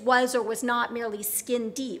race was or was not merely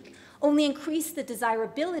skin deep only increased the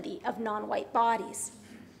desirability of non-white bodies.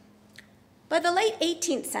 By the late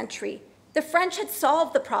 18th century, the French had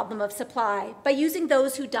solved the problem of supply by using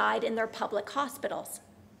those who died in their public hospitals.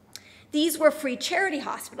 These were free charity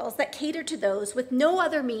hospitals that catered to those with no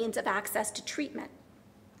other means of access to treatment.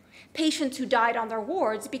 Patients who died on their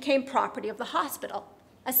wards became property of the hospital,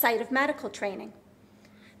 a site of medical training.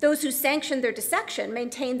 Those who sanctioned their dissection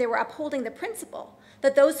maintained they were upholding the principle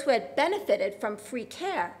that those who had benefited from free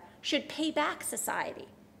care should pay back society.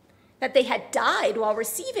 That they had died while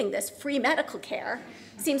receiving this free medical care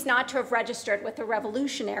seems not to have registered with the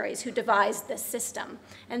revolutionaries who devised this system.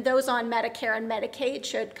 And those on Medicare and Medicaid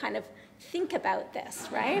should kind of think about this,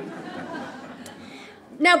 right?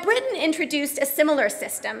 Now, Britain introduced a similar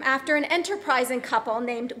system after an enterprising couple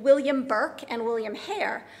named William Burke and William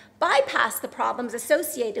Hare bypassed the problems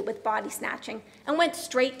associated with body snatching and went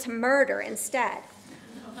straight to murder instead.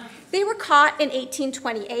 They were caught in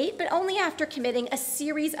 1828, but only after committing a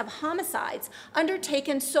series of homicides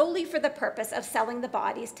undertaken solely for the purpose of selling the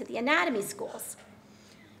bodies to the anatomy schools.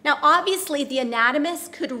 Now, obviously, the anatomists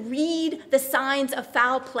could read the signs of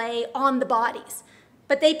foul play on the bodies,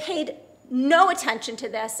 but they paid no attention to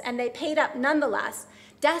this, and they paid up nonetheless,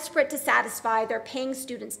 desperate to satisfy their paying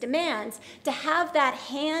students' demands to have that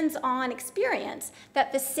hands-on experience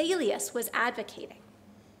that Vesalius was advocating.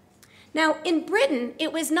 Now, in Britain,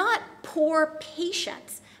 it was not poor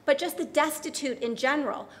patients, but just the destitute in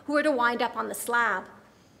general who were to wind up on the slab.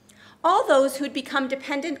 All those who had become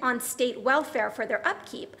dependent on state welfare for their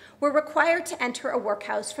upkeep were required to enter a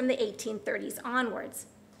workhouse from the 1830s onwards.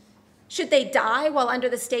 Should they die while under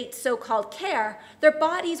the state's so-called care, their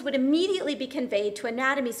bodies would immediately be conveyed to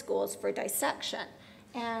anatomy schools for dissection.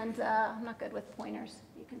 And I'm not good with pointers.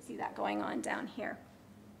 You can see that going on down here.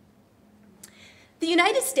 The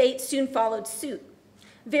United States soon followed suit.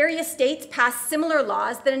 Various states passed similar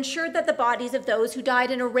laws that ensured that the bodies of those who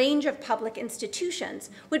died in a range of public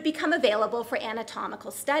institutions would become available for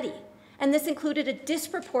anatomical study, and this included a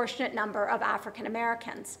disproportionate number of African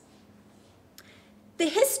Americans. The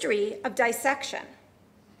history of dissection,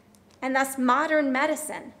 and thus modern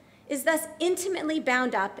medicine, is thus intimately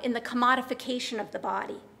bound up in the commodification of the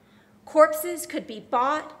body. Corpses could be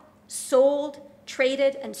bought, sold,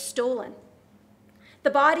 traded, and stolen. The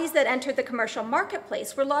bodies that entered the commercial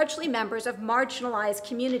marketplace were largely members of marginalized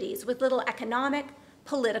communities with little economic,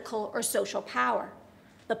 political, or social power.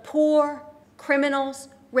 The poor, criminals,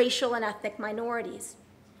 racial and ethnic minorities.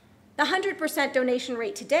 The 100% donation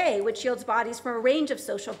rate today, which yields bodies from a range of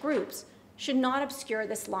social groups, should not obscure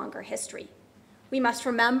this longer history. We must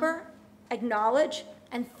remember, acknowledge,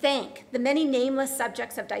 and thank the many nameless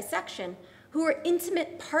subjects of dissection who were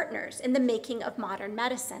intimate partners in the making of modern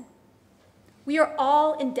medicine. We are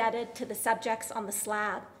all indebted to the subjects on the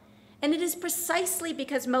slab, and it is precisely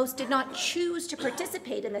because most did not choose to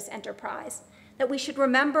participate in this enterprise that we should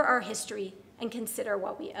remember our history and consider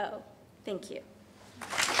what we owe. Thank you.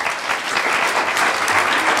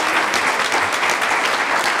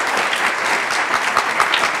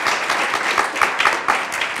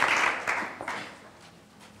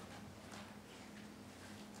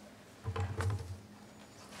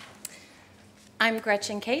 I'm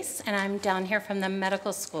Gretchen Case, and I'm down here from the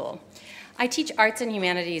medical school. I teach arts and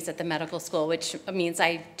humanities at the medical school, which means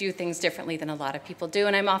I do things differently than a lot of people do,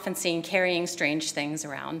 and I'm often seen carrying strange things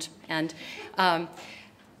around. And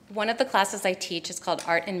one of the classes I teach is called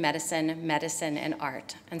Art and Medicine, Medicine and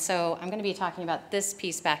Art. And so I'm going to be talking about this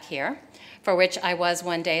piece back here, for which I was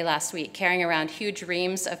one day last week carrying around huge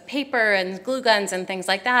reams of paper and glue guns and things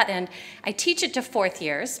like that. And I teach it to fourth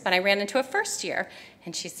years, but I ran into a first year,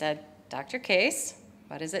 and she said, Dr. Case,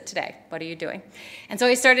 what is it today? What are you doing? And so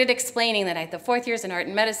I started explaining that I had the fourth years in art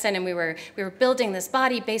and medicine, and we were building this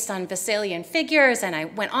body based on Vesalian figures, and I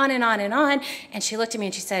went on and on and on. And she looked at me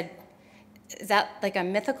and she said, is that like a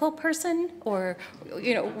mythical person? Or,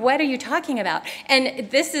 you know, what are you talking about? And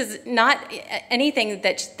this is not anything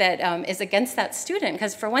that is against that student,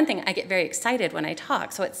 because for one thing, I get very excited when I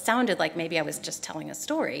talk, so it sounded like maybe I was just telling a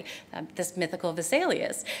story, this mythical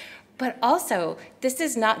Vesalius. But also,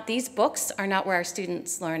 these books are not where our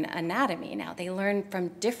students learn anatomy now. They learn from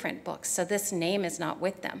different books, so this name is not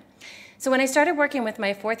with them. So when I started working with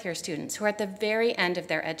my fourth-year students, who are at the very end of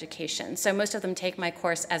their education, so most of them take my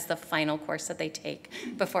course as the final course that they take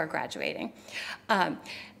before graduating,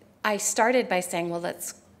 I started by saying, well,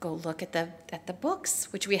 let's go look at the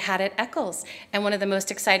books, which we had at Eccles. And one of the most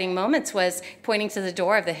exciting moments was pointing to the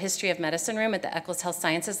door of the History of Medicine room at the Eccles Health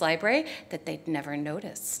Sciences Library that they'd never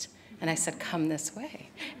noticed. And I said, come this way,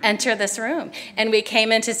 enter this room. And we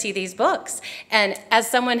came in to see these books. And as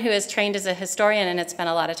someone who is trained as a historian and had spent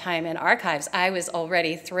a lot of time in archives, I was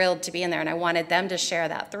already thrilled to be in there, and I wanted them to share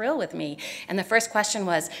that thrill with me. And the first question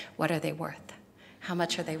was, what are they worth? How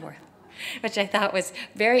much are they worth? Which I thought was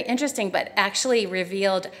very interesting, but actually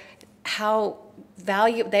revealed how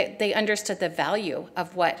they understood the value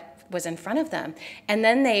of what was in front of them. And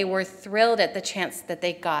then they were thrilled at the chance that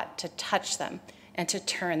they got to touch them and to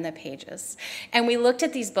turn the pages. And we looked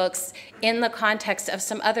at these books in the context of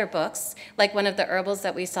some other books, like one of the herbals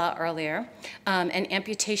that we saw earlier, an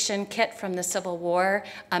amputation kit from the Civil War,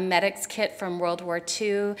 a medic's kit from World War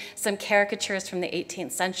II, some caricatures from the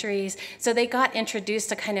 18th centuries. So they got introduced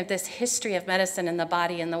to kind of this history of medicine and the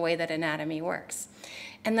body and the way that anatomy works.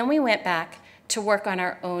 And then we went back to work on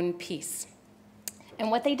our own piece. And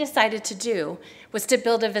what they decided to do was to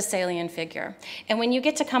build a Vesalian figure. And when you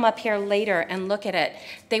get to come up here later and look at it,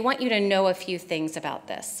 they want you to know a few things about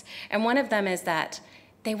this. And one of them is that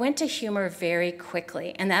they went to humor very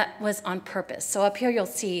quickly, and that was on purpose. So up here you'll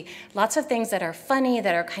see lots of things that are funny,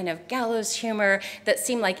 that are kind of gallows humor, that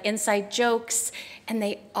seem like inside jokes, and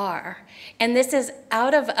they are. And this is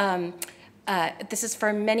out of this is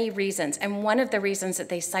for many reasons, and one of the reasons that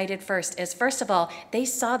they cited first is, first of all, they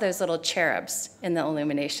saw those little cherubs in the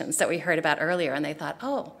illuminations that we heard about earlier, and they thought,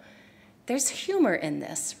 oh, there's humor in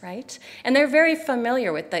this, right? And they're very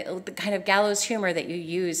familiar with the kind of gallows humor that you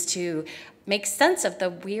use to make sense of the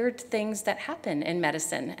weird things that happen in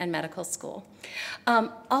medicine and medical school.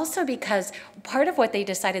 Also because part of what they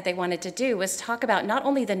decided they wanted to do was talk about not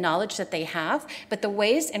only the knowledge that they have, but the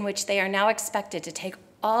ways in which they are now expected to take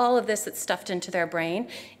all of this that's stuffed into their brain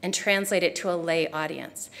and translate it to a lay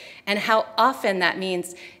audience. And how often that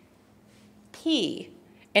means pee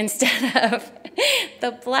instead of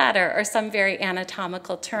the bladder or some very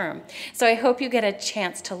anatomical term. So I hope you get a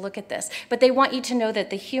chance to look at this. But they want you to know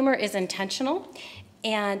that the humor is intentional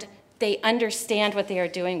and they understand what they are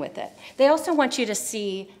doing with it. They also want you to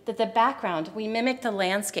see that the background, we mimic the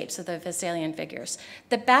landscapes of the Vesalian figures.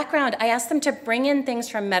 The background, I asked them to bring in things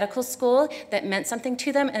from medical school that meant something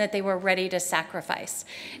to them and that they were ready to sacrifice.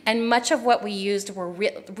 And much of what we used were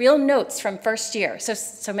real notes from first year.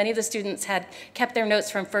 So many of the students had kept their notes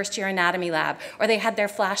from first year anatomy lab, or they had their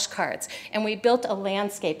flashcards. And we built a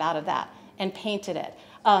landscape out of that and painted it.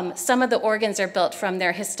 Some of the organs are built from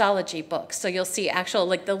their histology books. So you'll see actual,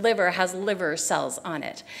 like the liver has liver cells on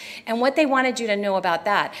it. And what they wanted you to know about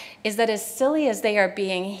that is that as silly as they are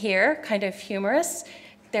being here, kind of humorous,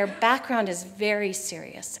 their background is very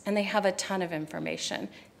serious and they have a ton of information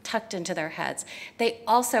tucked into their heads. They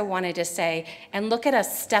also wanted to say, and look at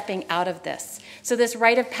us stepping out of this. So this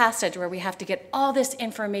rite of passage where we have to get all this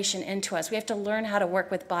information into us, we have to learn how to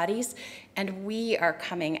work with bodies, and we are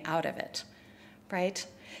coming out of it. Right?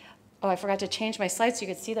 Oh, I forgot to change my slides so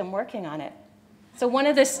you could see them working on it. So one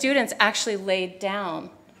of the students actually laid down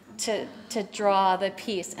to draw the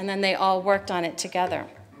piece, and then they all worked on it together.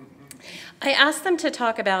 I asked them to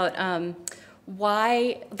talk about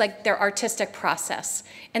why, like their artistic process.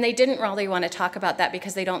 And they didn't really want to talk about that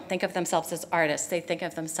because they don't think of themselves as artists. They think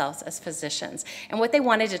of themselves as physicians. And what they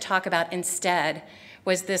wanted to talk about instead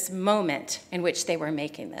was this moment in which they were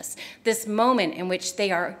making this moment in which they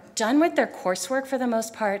are done with their coursework for the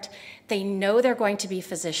most part. They know they're going to be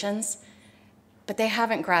physicians, but they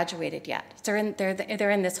haven't graduated yet. They're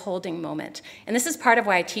in this holding moment. And this is part of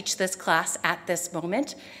why I teach this class at this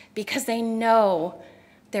moment, because they know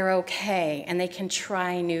they're okay and they can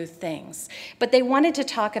try new things. But they wanted to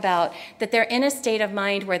talk about that they're in a state of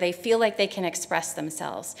mind where they feel like they can express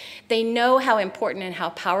themselves. They know how important and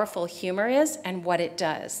how powerful humor is and what it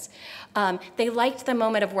does. They liked the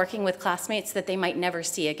moment of working with classmates that they might never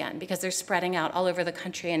see again because they're spreading out all over the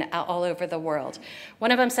country and all over the world.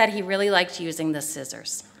 One of them said he really liked using the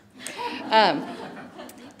scissors.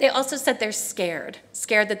 They also said they're scared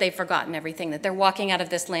that they've forgotten everything, that they're walking out of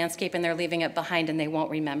this landscape and they're leaving it behind and they won't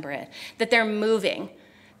remember it, that they're moving,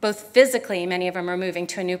 Both physically, many of them are moving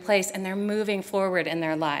to a new place, and they're moving forward in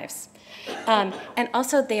their lives. And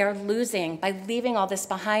also they are losing, by leaving all this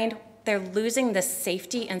behind, they're losing the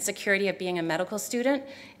safety and security of being a medical student,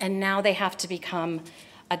 and now they have to become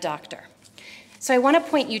a doctor. So I want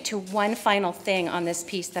to point you to one final thing on this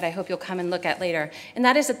piece that I hope you'll come and look at later, and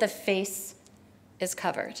that is that the face is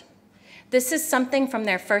covered. This is something from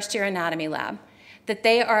their first year anatomy lab, that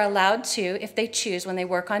they are allowed to, if they choose, when they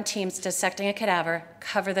work on teams dissecting a cadaver,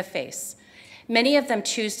 cover the face. Many of them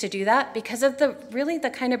choose to do that because of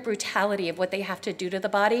the kind of brutality of what they have to do to the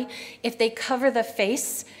body. If they cover the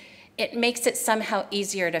face, it makes it somehow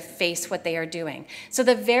easier to face what they are doing. So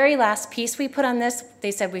the very last piece we put on this,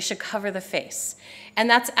 they said we should cover the face. And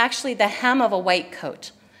that's actually the hem of a white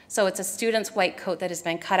coat. So it's a student's white coat that has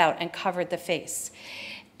been cut out and covered the face.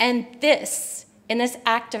 And this, in this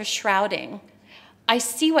act of shrouding, I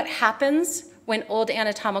see what happens when old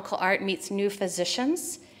anatomical art meets new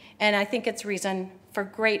physicians, and I think it's reason for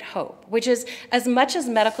great hope, which is as much as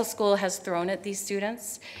medical school has thrown at these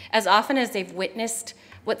students, as often as they've witnessed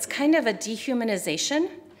what's kind of a dehumanization,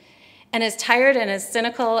 and as tired and as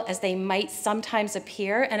cynical as they might sometimes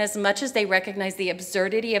appear, and as much as they recognize the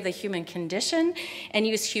absurdity of the human condition and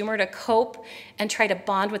use humor to cope and try to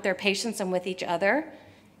bond with their patients and with each other,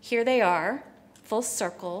 here they are, full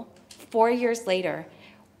circle, 4 years later,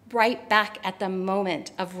 right back at the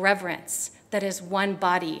moment of reverence that is one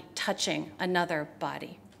body touching another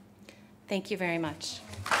body. Thank you very much.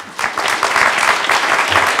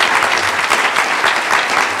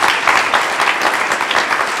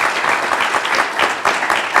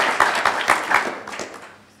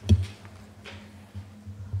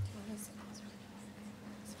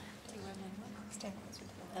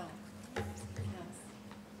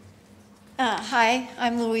 Hi,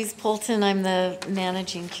 I'm Luise Poulton. I'm the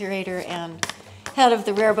managing curator and head of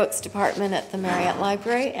the Rare Books Department at the Marriott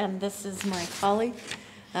Library, and this is my colleague,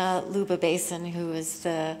 Luba Basin, who is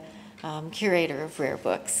the curator of Rare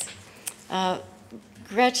Books.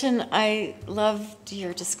 Gretchen, I loved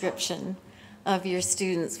your description of your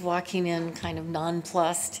students walking in kind of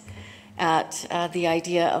nonplussed at the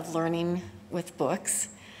idea of learning with books,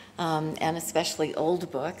 and especially old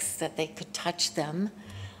books, that they could touch them.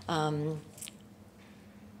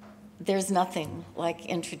 There's nothing like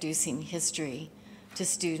introducing history to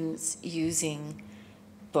students using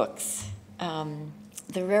books.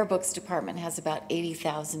 The Rare Books Department has about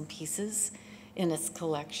 80,000 pieces in its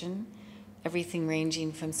collection, everything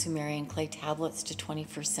ranging from Sumerian clay tablets to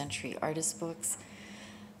 21st century artist books.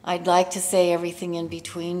 I'd like to say everything in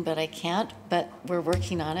between, but I can't, but we're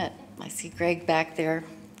working on it. I see Greg back there.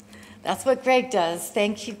 That's what Greg does.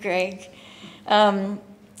 Thank you, Greg.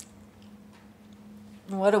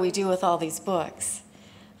 What do we do with all these books?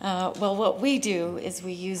 Well, what we do is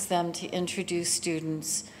we use them to introduce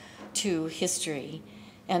students to history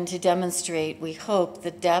and to demonstrate, we hope,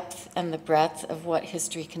 the depth and the breadth of what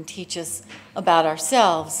history can teach us about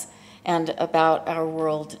ourselves and about our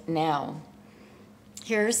world now.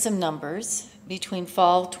 Here are some numbers. Between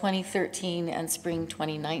fall 2013 and spring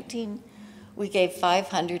 2019, we gave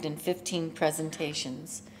 515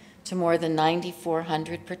 presentations to more than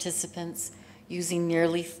 9,400 participants using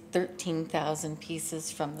nearly 13,000 pieces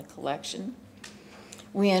from the collection.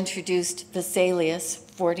 We introduced Vesalius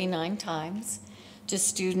 49 times to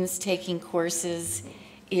students taking courses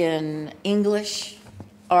in English,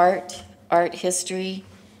 art history,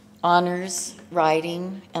 honors,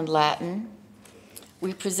 writing, and Latin.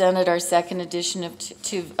 We presented our second edition of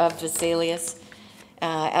Vesalius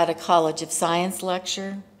at a College of Science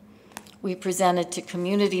lecture. We presented to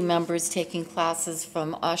community members taking classes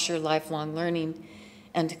from Osher Lifelong Learning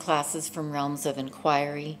and to classes from Realms of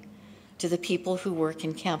Inquiry, to the people who work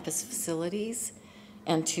in campus facilities,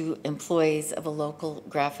 and to employees of a local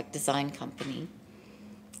graphic design company,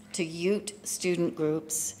 to Ute student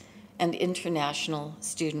groups and international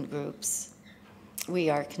student groups.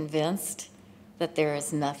 We are convinced that there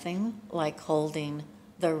is nothing like holding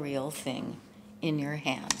the real thing in your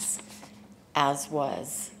hands, as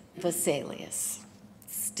was Vesalius.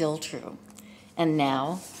 Still true. And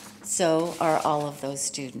now, so are all of those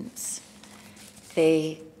students.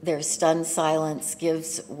 Their stunned silence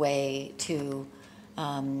gives way to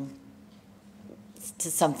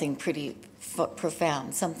something pretty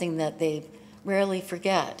profound, something that they rarely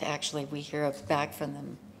forget. Actually, we hear back from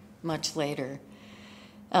them much later.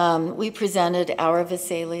 We presented our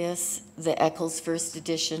Vesalius, the Eccles first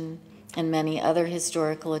edition, and many other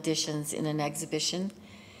historical editions in an exhibition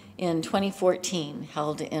in 2014,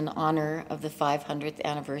 held in honor of the 500th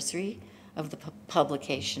anniversary of the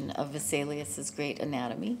publication of Vesalius's Great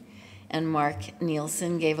Anatomy, and Mark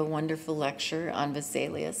Nielsen gave a wonderful lecture on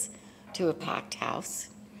Vesalius to a packed house.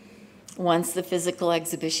 Once the physical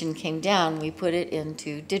exhibition came down, we put it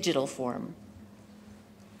into digital form.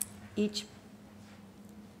 Each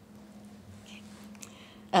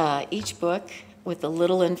book, with a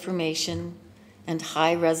little information and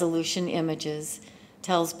high-resolution images,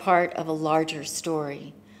 tells part of a larger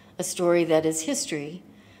story, a story that is history,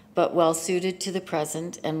 but well-suited to the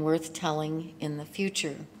present and worth telling in the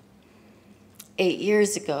future. 8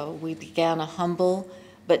 years ago, we began a humble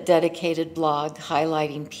but dedicated blog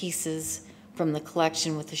highlighting pieces from the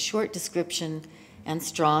collection with a short description and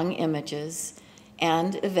strong images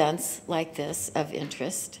and events like this of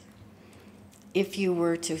interest. If you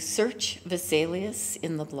were to search Vesalius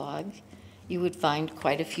in the blog, you would find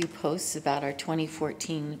quite a few posts about our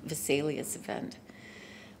 2014 Vesalius event.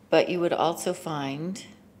 But you would also find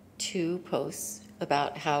 2 posts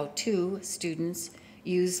about how 2 students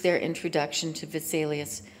used their introduction to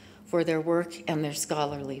Vesalius for their work and their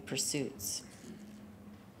scholarly pursuits.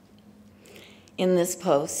 In this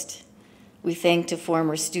post, we thanked a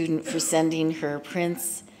former student for sending her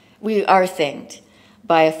prints. We are thanked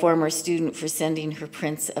by a former student for sending her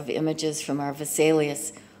prints of images from our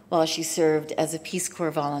Vesalius while she served as a Peace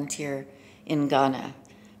Corps volunteer in Ghana.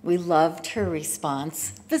 We loved her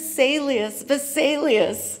response, Vesalius,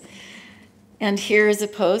 Vesalius. And here is a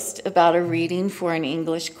post about a reading for an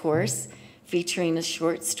English course featuring a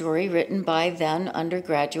short story written by then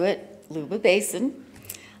undergraduate Luba Basin.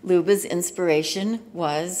 Luba's inspiration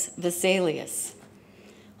was Vesalius.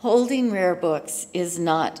 Holding rare books is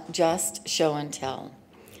not just show and tell.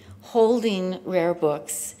 Holding rare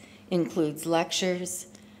books includes lectures,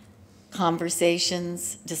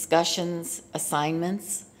 conversations, discussions,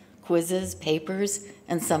 assignments, quizzes, papers,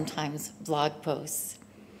 and sometimes blog posts.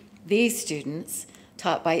 These students,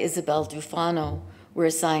 taught by Isabel Dufano, were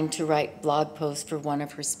assigned to write blog posts for one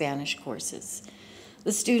of her Spanish courses.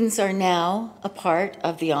 The students are now a part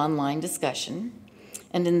of the online discussion,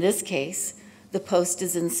 and in this case, the post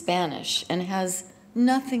is in Spanish and has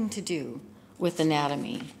nothing to do with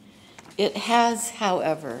anatomy. It has,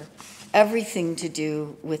 however, everything to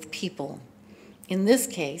do with people. In this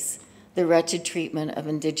case, the wretched treatment of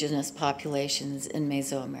indigenous populations in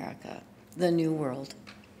Mesoamerica, the New World.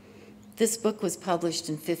 This book was published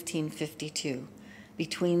in 1552,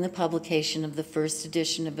 between the publication of the first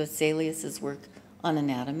edition of Vesalius's work on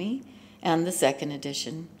anatomy and the second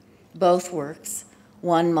edition. Both works,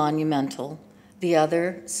 one monumental, the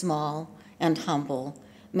other small and humble,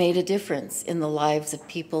 made a difference in the lives of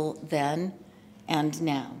people then and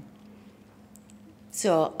now.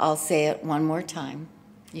 So I'll say it one more time.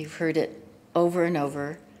 You've heard it over and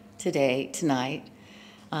over tonight.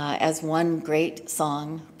 As one great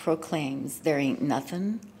song proclaims, there ain't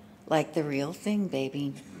nothing like the real thing,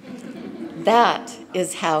 baby. That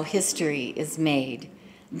is how history is made.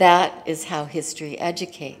 That is how history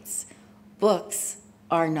educates. Books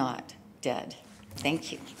are not dead.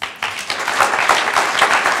 Thank you.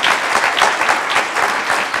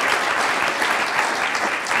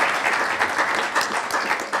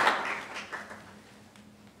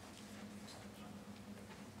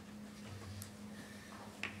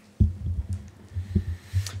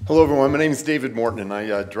 Hello, everyone. My name is David Morton, and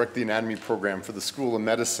I direct the anatomy program for the School of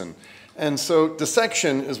Medicine. And so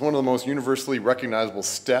dissection is one of the most universally recognizable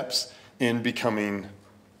steps in becoming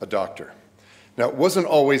a doctor. Now, it wasn't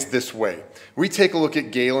always this way. We take a look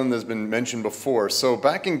at Galen, that's been mentioned before. So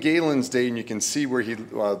back in Galen's day, and you can see where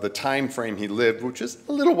the time frame he lived, which is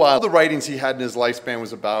a little while. The writings he had in his lifespan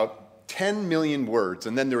was about 10 million words,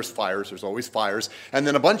 and then there was fires, there's always fires, and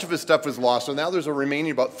then a bunch of his stuff was lost, so now there's a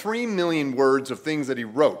remaining about 3 million words of things that he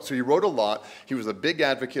wrote. So he wrote a lot. He was a big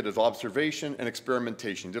advocate of observation and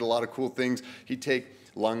experimentation. He did a lot of cool things. He'd take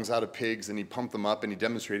lungs out of pigs and he'd pump them up and he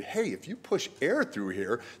demonstrated, hey, if you push air through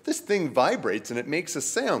here, this thing vibrates and it makes a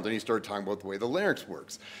sound. And he started talking about the way the larynx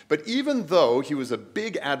works. But even though he was a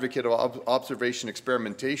big advocate of observation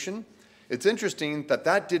experimentation, it's interesting that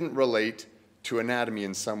that didn't relate to anatomy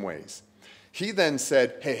in some ways. He then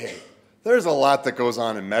said, hey, there's a lot that goes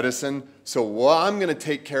on in medicine, so I'm going to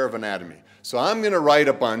take care of anatomy. So I'm going to write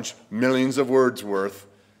a bunch, millions of words worth.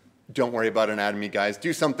 Don't worry about anatomy, guys.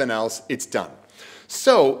 Do something else. It's done.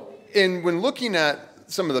 So when looking at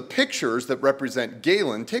some of the pictures that represent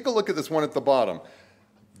Galen, take a look at this one at the bottom.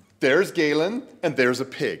 There's Galen, and there's a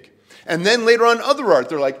pig. And then later on, other art,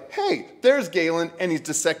 they're like, hey, there's Galen, and he's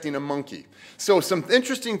dissecting a monkey. So some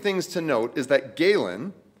interesting things to note is that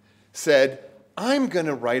Galen said, I'm going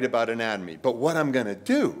to write about anatomy, but what I'm going to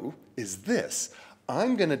do is this.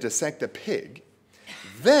 I'm going to dissect a pig,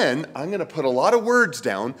 Then I'm going to put a lot of words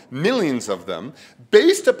down, millions of them,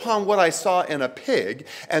 based upon what I saw in a pig,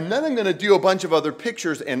 and then I'm going to do a bunch of other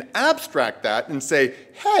pictures and abstract that and say,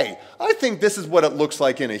 hey, I think this is what it looks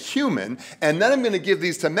like in a human, and then I'm going to give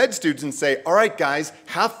these to med students and say, all right, guys,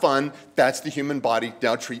 have fun. That's the human body.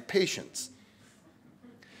 Now treat patients.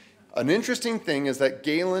 An interesting thing is that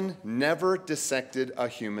Galen never dissected a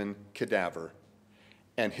human cadaver,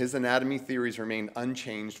 and his anatomy theories remained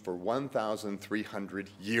unchanged for 1,300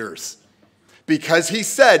 years. Because he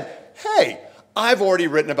said, hey, I've already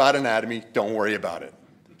written about anatomy, don't worry about it.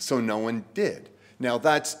 So no one did. Now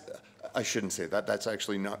I shouldn't say that, that's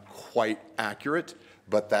actually not quite accurate,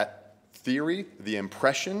 but that theory, the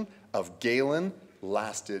impression of Galen,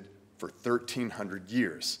 lasted for 1,300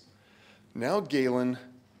 years. Now Galen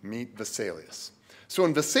meet Vesalius. So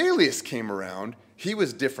when Vesalius came around, he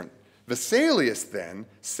was different. Vesalius then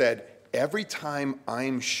said, every time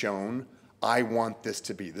I'm shown, I want this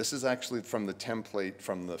to be. This is actually from the template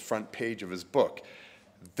from the front page of his book.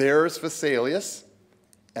 There's Vesalius,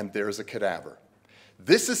 and there's a cadaver.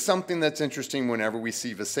 This is something that's interesting whenever we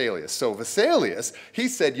see Vesalius. So Vesalius, he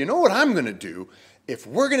said, you know what I'm going to do? If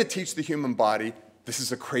we're going to teach the human body, this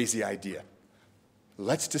is a crazy idea.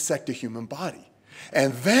 Let's dissect a human body.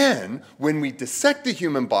 And then, when we dissect the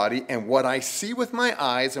human body and what I see with my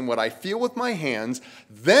eyes and what I feel with my hands,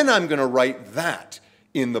 then I'm going to write that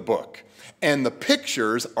in the book. And the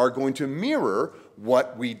pictures are going to mirror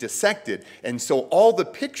what we dissected. And so all the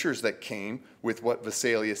pictures that came with what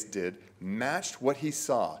Vesalius did matched what he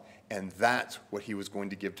saw. And that's what he was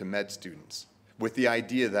going to give to med students, with the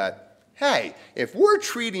idea that, hey, if we're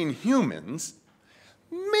treating humans,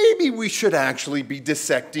 maybe we should actually be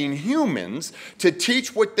dissecting humans to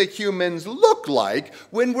teach what the humans look like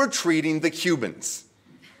when we're treating the humans,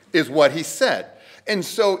 is what he said. And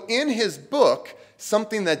so in his book,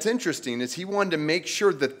 something that's interesting is he wanted to make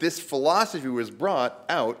sure that this philosophy was brought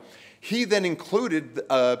out. He then included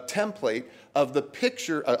a template of the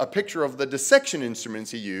picture, a picture of the dissection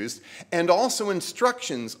instruments he used, and also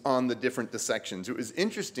instructions on the different dissections. It was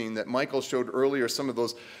interesting that Michael showed earlier some of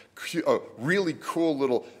those really cool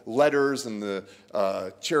little letters and the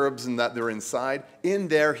cherubs and that they're inside. In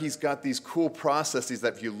there, he's got these cool processes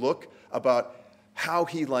that if you look about how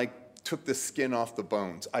he took the skin off the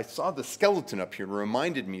bones. I saw the skeleton up here and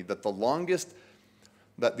reminded me that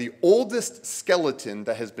the oldest skeleton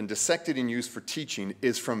that has been dissected and used for teaching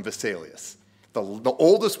is from Vesalius. The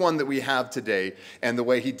oldest one that we have today, and the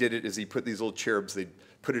way he did it is he put these little cherubs, they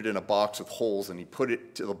put it in a box with holes, and he put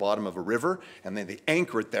it to the bottom of a river, and then they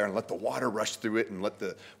anchor it there and let the water rush through it and let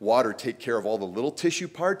the water take care of all the little tissue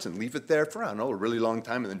parts and leave it there for, I don't know, a really long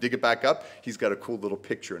time, and then dig it back up. He's got a cool little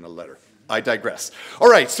picture in a letter. I digress. All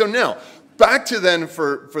right, so now, back to then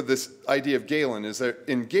for this idea of Galen, is that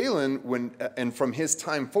in Galen, and from his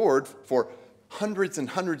time forward, for hundreds and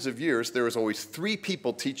hundreds of years, there was always 3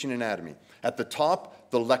 people teaching anatomy. At the top,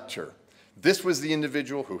 the lecturer. This was the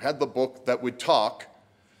individual who had the book that would talk,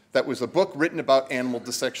 that was a book written about animal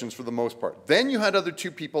dissections for the most part. Then you had other 2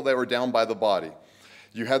 people that were down by the body.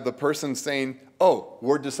 You had the person saying, oh,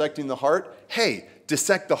 we're dissecting the heart. Hey,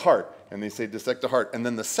 dissect the heart. And they say, dissect the heart. And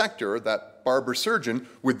then the sector, that barber surgeon,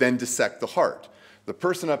 would then dissect the heart. The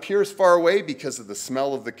person up here is far away because of the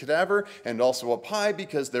smell of the cadaver, and also up high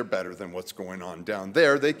because they're better than what's going on down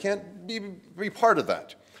there. They can't be part of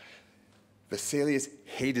that. Vesalius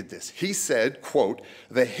hated this. He said, quote,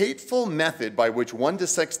 the hateful method by which one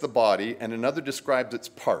dissects the body and another describes its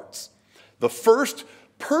parts. The first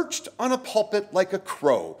perched on a pulpit like a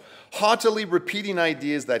crow, haughtily repeating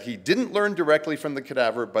ideas that he didn't learn directly from the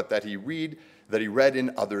cadaver, but that he read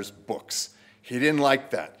in others' books. He didn't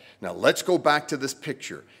like that. Now let's go back to this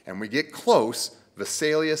picture. And we get close.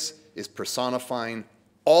 Vesalius is personifying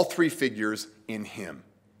all 3 figures in him.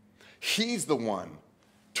 He's the one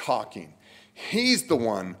talking. He's the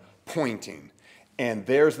one pointing. And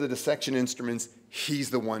there's the dissection instruments.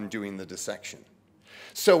 He's the one doing the dissection.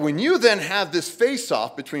 So when you then have this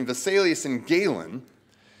face-off between Vesalius and Galen,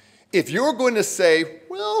 if you're going to say,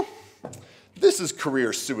 well, this is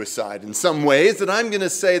career suicide in some ways, that I'm going to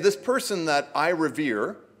say this person that I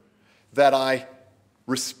revere, that I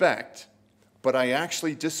respect, but I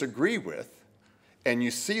actually disagree with, and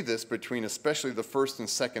you see this between especially the first and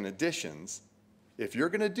second editions, if you're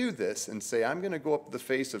going to do this and say, I'm going to go up the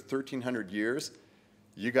face of 1,300 years,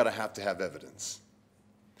 you got to have evidence.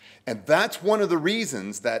 And that's one of the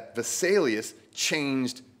reasons that Vesalius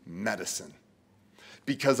changed medicine.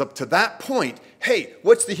 Because up to that point, hey,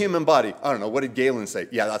 what's the human body? I don't know, what did Galen say?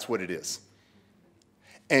 Yeah, that's what it is.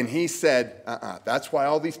 And he said, that's why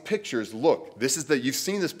all these pictures, look, you've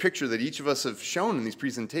seen this picture that each of us have shown in these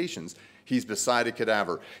presentations. He's beside a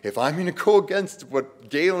cadaver. If I'm going to go against what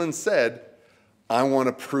Galen said, I want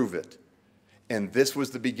to prove it. And this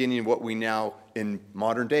was the beginning of what we now in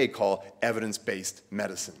modern day call evidence-based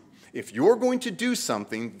medicine. If you're going to do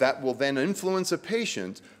something that will then influence a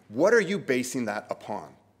patient, what are you basing that upon?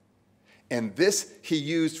 And this he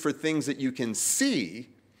used for things that you can see,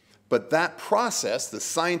 but that process, the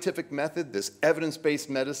scientific method, this evidence-based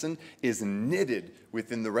medicine, is knitted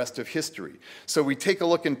within the rest of history. So we take a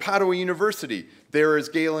look in Padua University. There is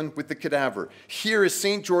Galen with the cadaver. Here is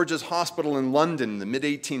St. George's Hospital in London in the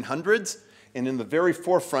mid-1800s. And in the very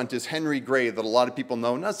forefront is Henry Gray, that a lot of people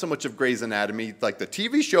know, not so much of Gray's Anatomy, like the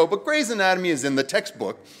TV show, but Gray's Anatomy is in the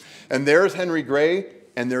textbook. And there's Henry Gray,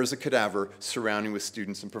 and there's a cadaver surrounding with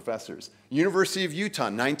students and professors. University of Utah,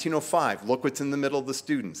 1905. Look what's in the middle of the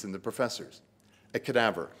students and the professors. A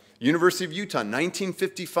cadaver. University of Utah,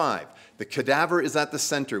 1955. The cadaver is at the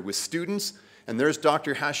center with students, and there's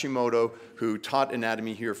Dr. Hashimoto, who taught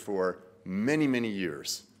anatomy here for many, many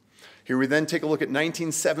years. Here we then take a look at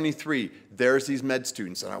 1973. There's these med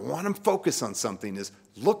students, and I want them to focus on something is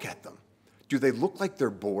look at them. Do they look like they're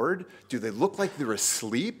bored? Do they look like they're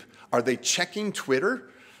asleep? Are they checking Twitter?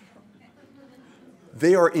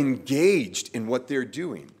 They are engaged in what they're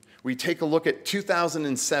doing. We take a look at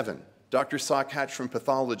 2007. Dr. Sockhatch from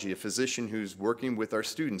pathology, a physician who's working with our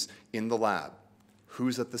students in the lab.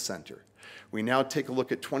 Who's at the center? We now take a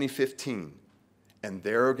look at 2015, and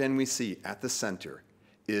there again we see at the center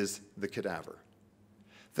is the cadaver.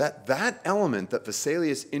 That element that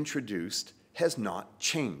Vesalius introduced has not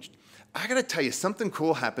changed. I gotta tell you, something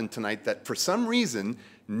cool happened tonight that for some reason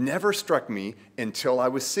never struck me until I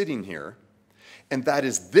was sitting here, and that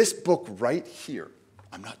is this book right here.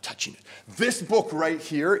 I'm not touching it. This book right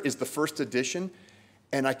here is the first edition,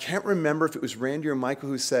 and I can't remember if it was Randy or Michael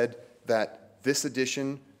who said that this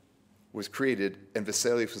edition was created and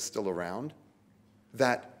Vesalius was still around,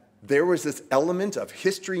 that there was this element of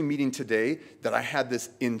history meeting today that I had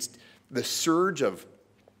the surge of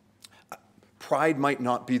pride might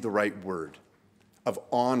not be the right word, of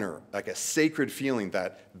honor, like a sacred feeling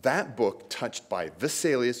that book touched by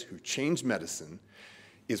Vesalius, who changed medicine,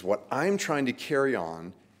 is what I'm trying to carry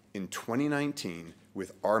on in 2019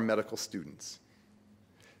 with our medical students.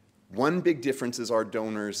 One big difference is our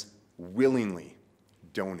donors willingly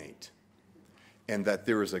donate, and that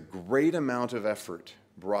there is a great amount of effort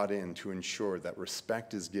brought in to ensure that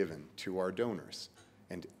respect is given to our donors.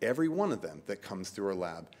 And every one of them that comes through our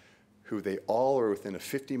lab, who they all are within a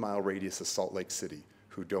 50-mile radius of Salt Lake City,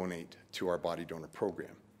 who donate to our body donor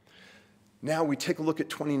program. Now we take a look at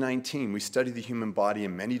 2019. We study the human body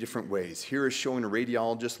in many different ways. Here is showing a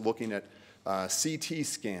radiologist looking at CT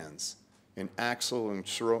scans in axial and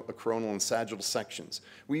coronal and sagittal sections.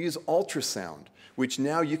 We use ultrasound, which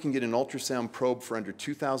now you can get an ultrasound probe for under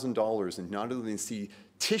 $2,000 and not only see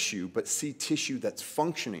tissue, but see tissue that's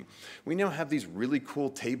functioning. We now have these really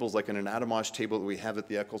cool tables, like an Anatomical table that we have at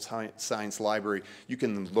the Echo Science Library. You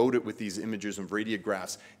can load it with these images and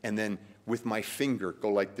radiographs, and then with my finger go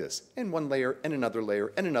like this, and one layer, and another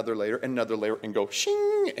layer, and another layer, and another layer, and go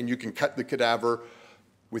shing, and you can cut the cadaver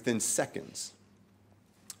within seconds.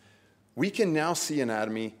 We can now see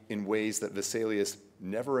anatomy in ways that Vesalius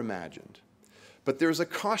never imagined. But there's a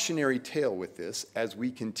cautionary tale with this as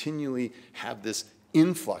we continually have this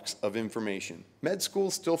influx of information. Med school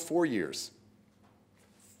is still 4 years.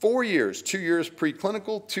 4 years, 2 years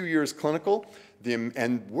preclinical, 2 years clinical,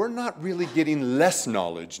 and we're not really getting less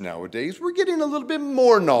knowledge nowadays. We're getting a little bit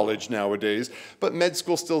more knowledge nowadays, but med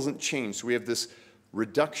school still hasn't changed. So we have this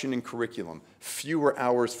reduction in curriculum, fewer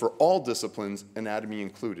hours for all disciplines, anatomy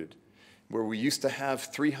included. Where we used to have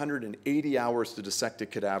 380 hours to dissect a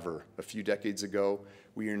cadaver a few decades ago,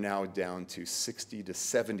 we are now down to 60 to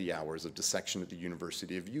 70 hours of dissection at the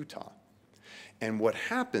University of Utah. And what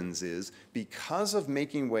happens is, because of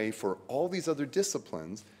making way for all these other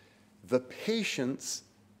disciplines, the patient's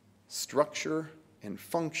structure and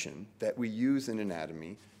function that we use in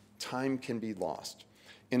anatomy, time can be lost.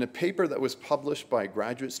 In a paper that was published by a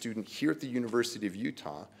graduate student here at the University of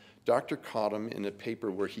Utah, Dr. Cottam, in a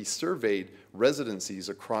paper where he surveyed residencies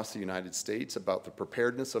across the United States about the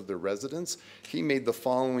preparedness of their residents, he made the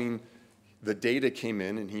following, the data came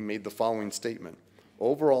in and he made the following statement.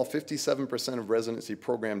 Overall, 57% of residency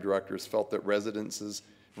program directors felt that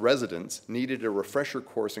residents needed a refresher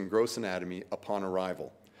course in gross anatomy upon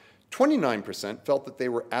arrival. 29% felt that they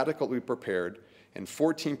were adequately prepared, and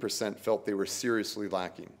 14% felt they were seriously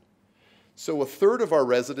lacking. So a third of our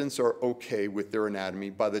residents are okay with their anatomy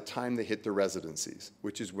by the time they hit their residencies,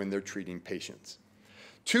 which is when they're treating patients.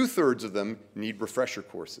 2/3 of them need refresher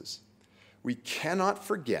courses. We cannot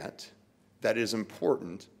forget that it is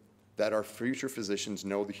important that our future physicians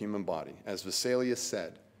know the human body. As Vesalius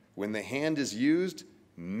said, when the hand is used,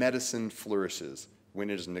 medicine flourishes. When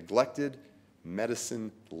it is neglected,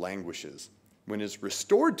 medicine languishes. When it is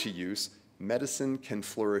restored to use, medicine can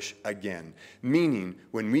flourish again. Meaning,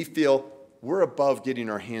 when we feel we're above getting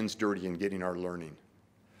our hands dirty and getting our learning.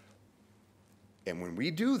 And when we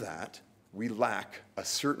do that, we lack a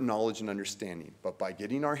certain knowledge and understanding. But by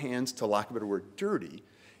getting our hands, to lack of a better word, dirty,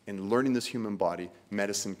 and learning this human body,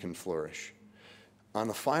 medicine can flourish. On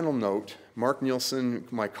a final note, Mark Nielsen,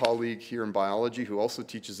 my colleague here in biology, who also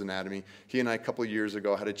teaches anatomy, he and I a couple of years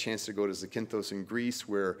ago had a chance to go to Zakynthos in Greece,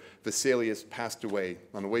 where Vesalius passed away.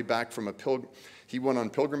 On the way back from he went on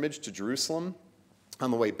pilgrimage to Jerusalem. On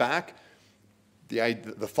the way back,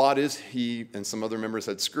 the thought is he and some other members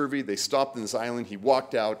had scurvy. They stopped in this island. He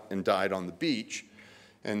walked out and died on the beach.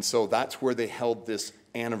 And so that's where they held this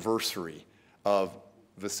anniversary of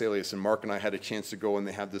Vesalius. And Mark and I had a chance to go, and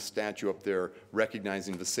they have this statue up there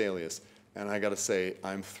recognizing Vesalius. And I got to say,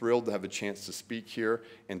 I'm thrilled to have a chance to speak here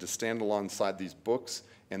and to stand alongside these books,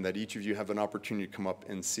 and that each of you have an opportunity to come up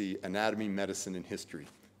and see anatomy, medicine, and history.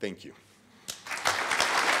 Thank you.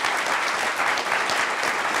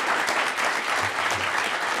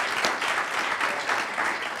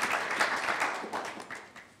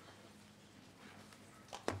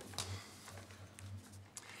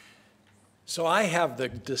 So I have the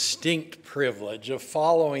distinct privilege of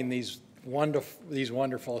following these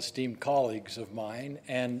wonderful esteemed colleagues of mine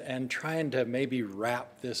and trying to maybe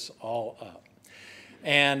wrap this all up.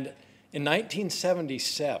 And in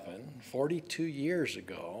 1977, 42 years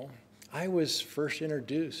ago, I was first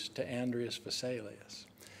introduced to Andreas Vesalius.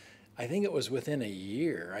 I think it was within a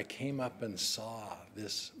year I came up and saw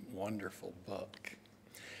this wonderful book.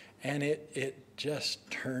 And it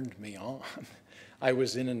just turned me on. I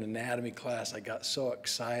was in an anatomy class, I got so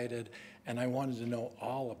excited, and I wanted to know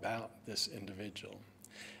all about this individual.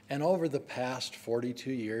 And over the past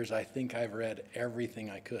 42 years, I think I've read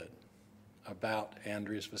everything I could about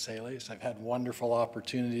Andreas Vesalius. I've had wonderful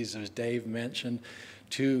opportunities, as Dave mentioned,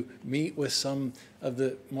 to meet with some of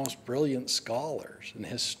the most brilliant scholars and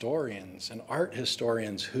historians and art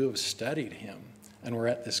historians who have studied him and were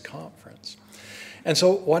at this conference. And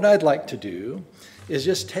so what I'd like to do is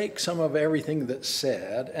just take some of everything that's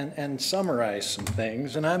said and summarize some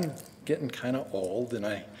things. And I'm getting kind of old, and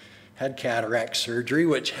I had cataract surgery,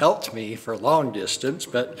 which helped me for long distance,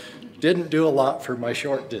 but didn't do a lot for my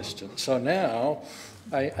short distance. So now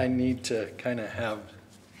I need to kind of have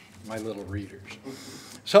my little readers.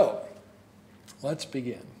 So let's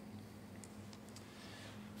begin.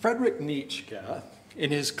 Friedrich Nietzsche,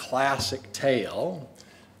 in his classic tale,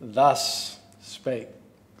 Thus Spake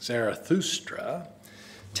Zarathustra,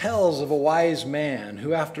 tells of a wise man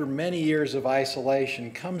who, after many years of isolation,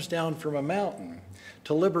 comes down from a mountain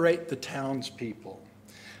to liberate the townspeople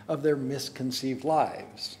of their misconceived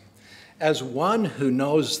lives. As one who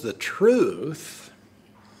knows the truth,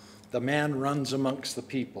 the man runs amongst the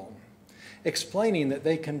people, explaining that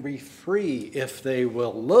they can be free if they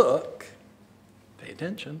will look, pay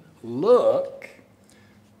attention, look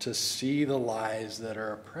to see the lies that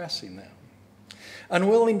are oppressing them.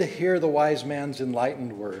 Unwilling to hear the wise man's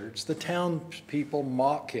enlightened words, the townspeople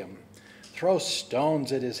mock him, throw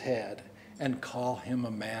stones at his head, and call him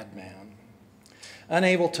a madman.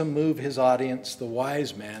 Unable to move his audience, the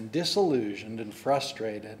wise man, disillusioned and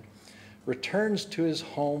frustrated, returns to his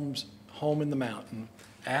home in the mountain,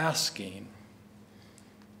 asking,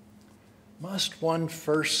 must one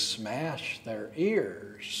first smash their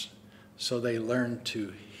ears so they learn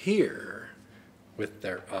to hear with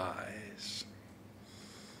their eyes?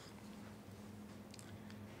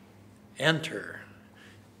 Enter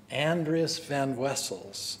Andreas van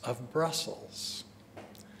Wessels of Brussels,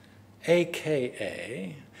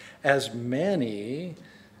 a.k.a., as many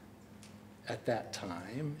at that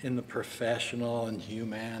time in the professional and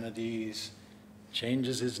humanities,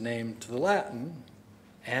 changes his name to the Latin,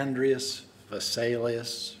 Andreas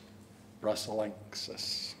Vesalius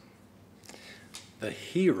Brusselensis, the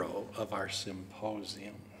hero of our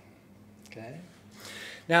symposium. Okay?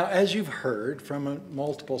 Now, as you've heard from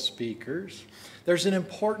multiple speakers, there's an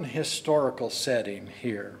important historical setting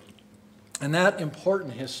here. And that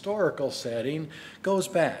important historical setting goes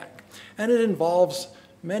back, and it involves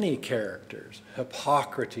many characters: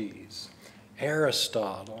 Hippocrates,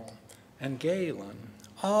 Aristotle, and Galen,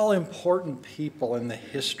 all important people in the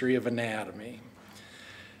history of anatomy,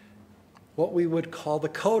 what we would call the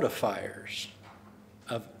codifiers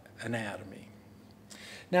of anatomy.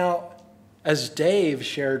 Now, as Dave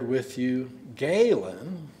shared with you,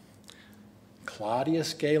 Galen,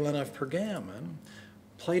 Claudius Galen of Pergamon,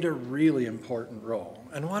 played a really important role.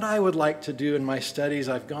 And what I would like to do in my studies,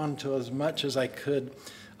 I've gone to as much as I could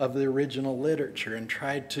of the original literature and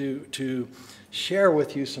tried to share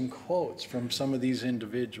with you some quotes from some of these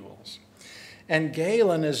individuals. And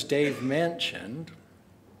Galen, as Dave mentioned,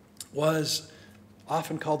 was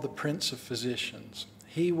often called the Prince of Physicians.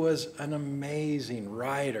 He was an amazing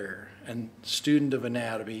writer and student of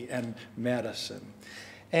anatomy and medicine.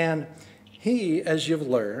 And he, as you've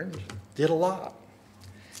learned, did a lot.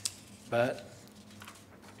 But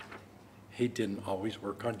he didn't always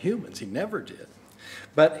work on humans. He never did.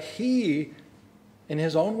 But he, in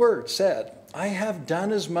his own words, said, I have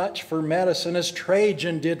done as much for medicine as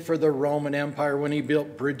Trajan did for the Roman Empire when he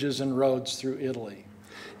built bridges and roads through Italy.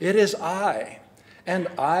 It is I, and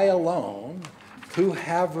I alone, who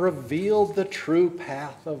have revealed the true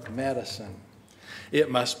path of medicine.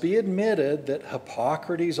 It must be admitted that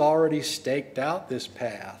Hippocrates already staked out this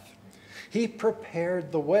path. He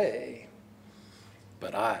prepared the way,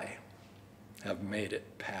 but I have made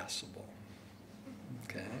it passable.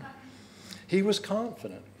 Okay? He was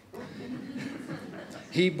confident.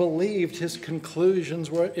 He believed his conclusions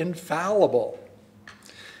were infallible.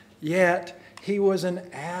 Yet, he was an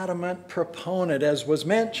adamant proponent, as was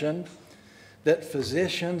mentioned, that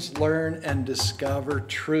physicians learn and discover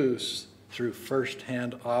truths through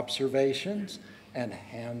first-hand observations and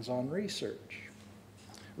hands-on research,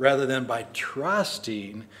 rather than by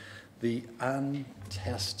trusting the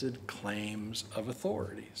untested claims of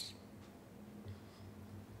authorities.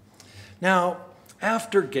 Now,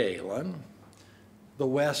 after Galen, the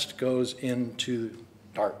West goes into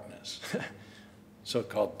darkness,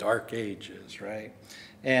 so-called Dark Ages, right?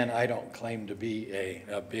 And I don't claim to be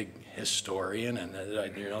a big historian, and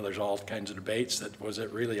there's all kinds of debates that was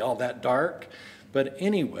it really all that dark? But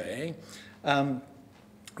anyway,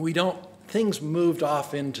 things moved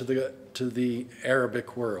off into the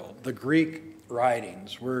Arabic world. The Greek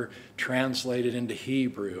writings were translated into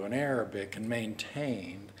Hebrew and Arabic and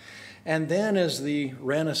maintained. And then as the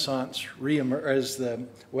Renaissance as the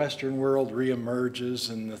Western world reemerges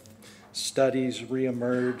and the studies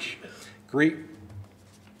reemerge, Greek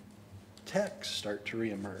texts start to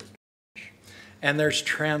reemerge. And there's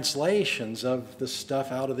translations of the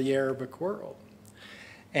stuff out of the Arabic world.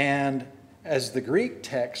 And as the Greek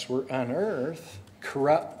texts were unearthed,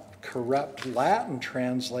 corrupt Latin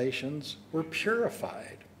translations were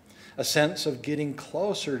purified. A sense of getting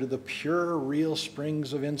closer to the pure, real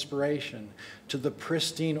springs of inspiration, to the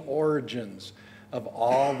pristine origins of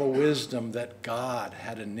all the wisdom that God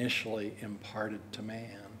had initially imparted to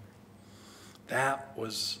man. That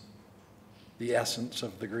was the essence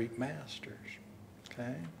of the Greek masters,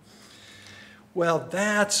 okay? Well,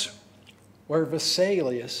 that's where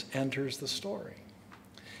Vesalius enters the story.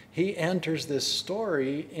 He enters this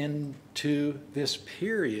story into this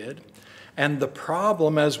period, and the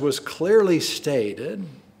problem, as was clearly stated,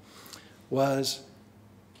 was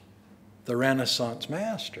the Renaissance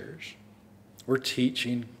masters were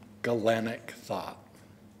teaching Galenic thought.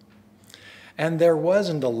 And there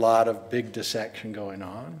wasn't a lot of big dissection going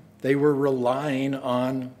on. They were relying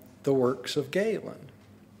on the works of Galen.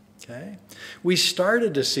 Okay? We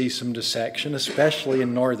started to see some dissection, especially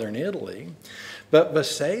in northern Italy, but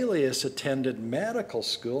Vesalius attended medical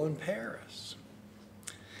school in Paris.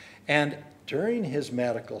 And during his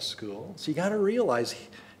medical school, so you got to realize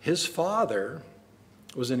his father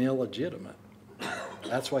was an illegitimate.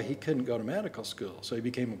 That's why he couldn't go to medical school. So he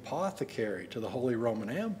became apothecary to the Holy Roman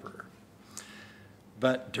Emperor.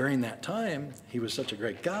 But during that time, he was such a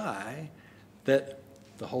great guy that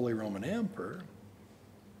the Holy Roman Emperor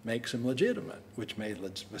makes him legitimate, which made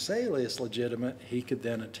Vesalius legitimate. He could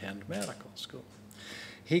then attend medical school.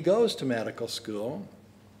 He goes to medical school,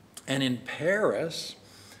 and in Paris,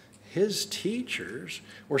 his teachers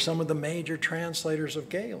were some of the major translators of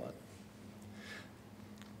Galen.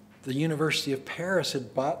 The University of Paris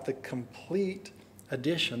had bought the complete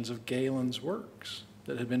editions of Galen's works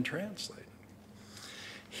that had been translated.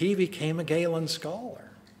 He became a Galen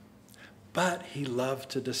scholar, but he loved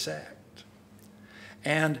to dissect.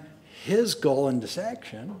 And his goal in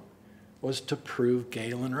dissection was to prove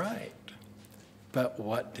Galen right. But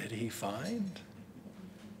what did he find?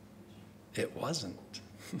 It wasn't.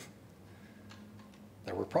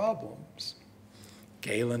 There were problems.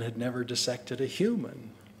 Galen had never dissected a human.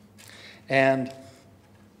 And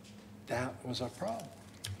that was a problem,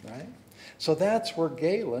 right? So that's where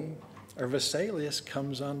Galen, or Vesalius,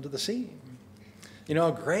 comes onto the scene. You know,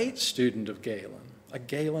 a great student of Galen, a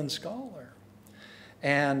Galen scholar.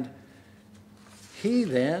 And he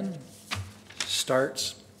then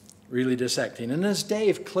starts really dissecting. And as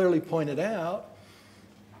Dave clearly pointed out,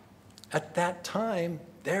 at that time,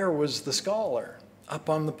 there was the scholar up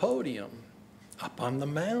on the podium, up on the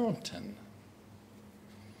mountain.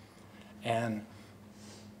 And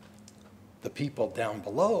the people down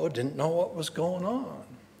below didn't know what was going on.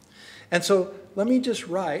 And so let me just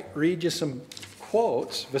read you some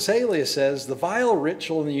quotes. Vesalius says, "The vile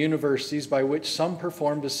ritual in the universities by which some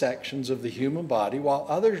perform dissections of the human body while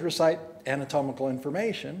others recite anatomical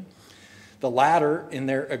information, the latter in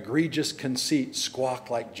their egregious conceit squawk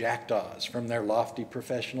like jackdaws from their lofty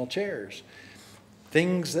professional chairs.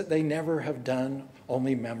 Things that they never have done,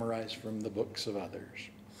 only memorized from the books of others.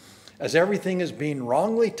 As everything is being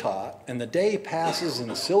wrongly taught and the day passes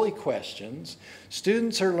in silly questions,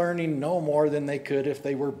 students are learning no more than they could if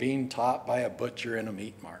they were being taught by a butcher in a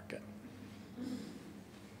meat market."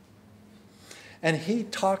 And he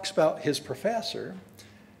talks about his professor.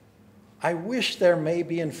 "I wish there may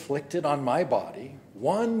be inflicted on my body,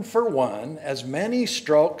 one for one, as many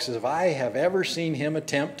strokes as I have ever seen him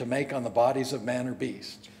attempt to make on the bodies of man or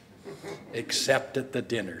beast, except at the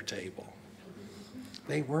dinner table."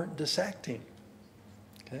 They weren't dissecting.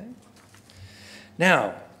 Okay?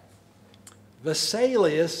 Now,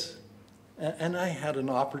 Vesalius, and I had an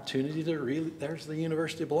opportunity to really, there's the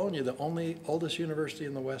University of Bologna, the oldest university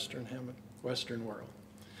in the Western world.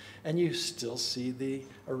 And you still see the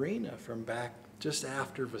arena from back just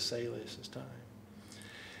after Vesalius' time.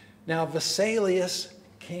 Now, Vesalius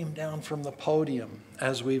came down from the podium,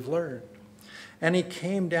 as we've learned. And he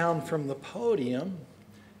came down from the podium,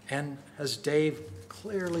 and as Dave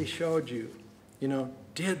clearly showed you,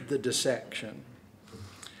 did the dissection.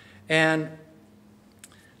 And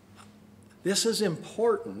this is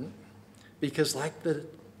important because, like the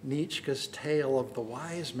Nietzsche's tale of the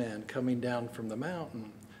wise man coming down from the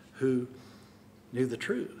mountain who knew the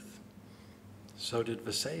truth, so did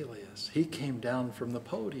Vesalius. He came down from the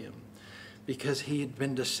podium because he had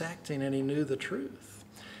been dissecting and he knew the truth.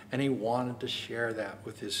 And he wanted to share that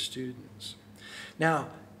with his students. Now,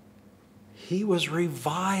 he was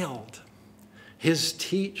reviled. His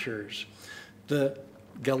teachers, the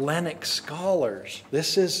Galenic scholars.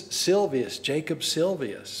 This is Jacob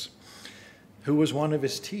Silvius, who was one of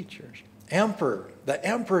his teachers. The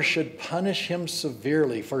emperor should punish him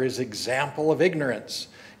severely for his example of ignorance,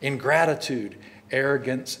 ingratitude,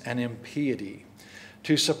 arrogance, and impiety,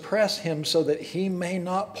 to suppress him so that he may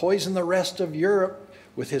not poison the rest of Europe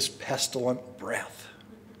with his pestilent breath.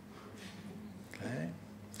 Okay?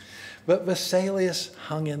 But Vesalius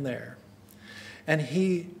hung in there, and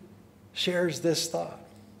he shares this thought.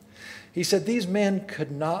 He said, "These men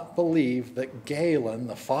could not believe that Galen,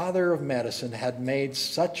 the father of medicine, had made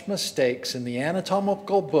such mistakes in the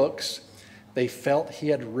anatomical books they felt he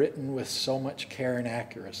had written with so much care and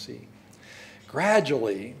accuracy.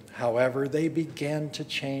 Gradually, however, they began to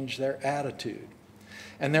change their attitude,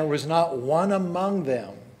 and there was not one among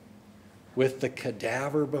them with the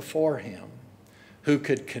cadaver before him who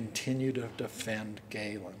could continue to defend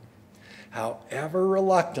Galen. However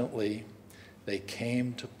reluctantly, they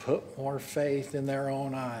came to put more faith in their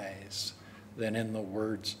own eyes than in the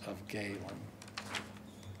words of Galen."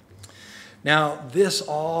 Now, this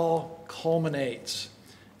all culminates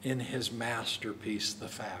in his masterpiece, the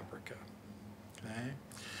Fabrica. Okay?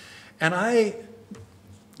 And I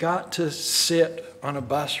got to sit on a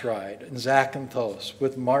bus ride in Zakynthos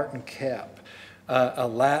with Martin Koepp, a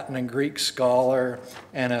Latin and Greek scholar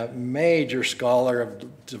and a major scholar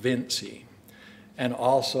of Da Vinci, and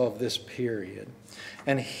also of this period.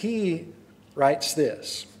 And he writes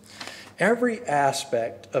this: "Every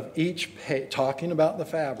aspect of each page," talking about the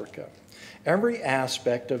Fabrica, "every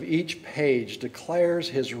aspect of each page declares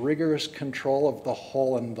his rigorous control of the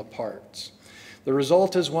whole and the parts. The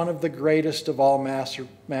result is one of the greatest of all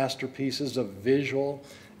masterpieces of visual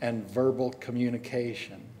and verbal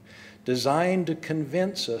communication, designed to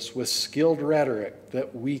convince us with skilled rhetoric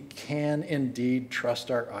that we can indeed trust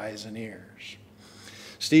our eyes and ears."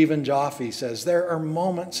 Stephen Joffe says, "There are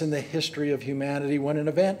moments in the history of humanity when an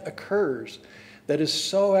event occurs that is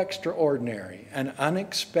so extraordinary and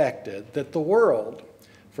unexpected that the world,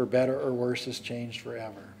 for better or worse, is changed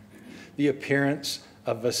forever. The appearance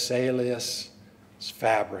of Vesalius'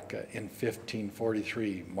 Fabrica in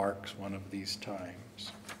 1543 marks one of these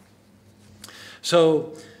times."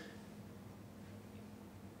 So,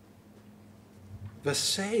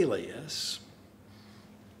 Vesalius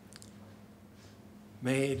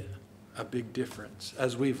made a big difference,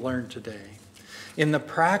 as we've learned today. In the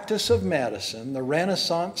practice of medicine, the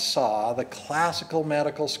Renaissance saw the classical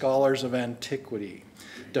medical scholars of antiquity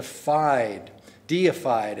deified,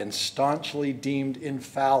 and staunchly deemed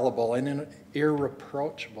infallible and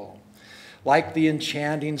irreproachable, Like the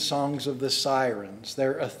enchanting songs of the sirens,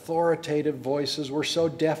 their authoritative voices were so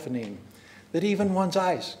deafening that even one's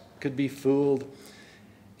eyes could be fooled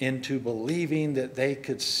into believing that they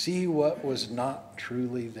could see what was not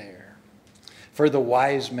truly there. For the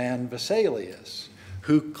wise man Vesalius,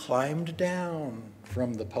 who climbed down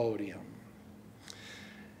from the podium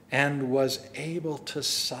and was able to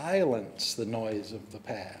silence the noise of the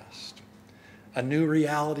past, a new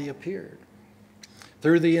reality appeared.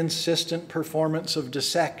 Through the insistent performance of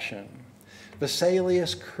dissection,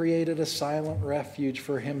 Vesalius created a silent refuge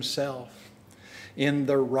for himself in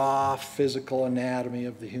the raw physical anatomy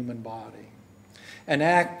of the human body, an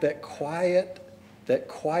act that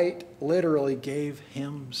quite literally gave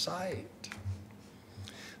him sight.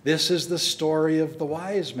 This is the story of the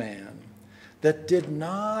wise man that did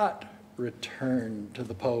not return to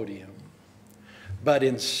the podium, but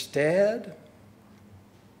instead,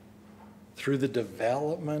 through the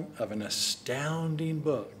development of an astounding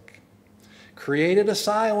book, created a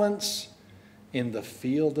silence in the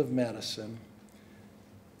field of medicine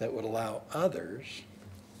that would allow others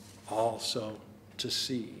also to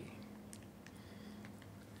see.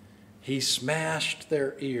 He smashed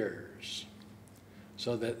their ears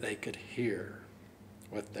so that they could hear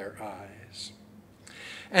with their eyes.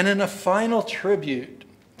 And in a final tribute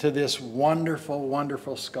to this wonderful,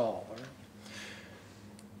 wonderful scholar,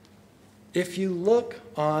 if you look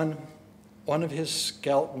on one of his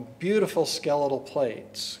beautiful skeletal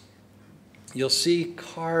plates, you'll see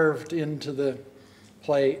carved into the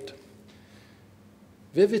plate,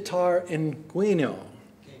 Vivitar ingenio.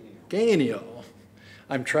 Genio.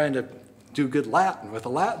 I'm trying to do good Latin with a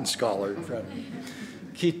Latin scholar in front of me.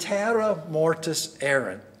 Citera mortis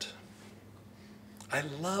errant. I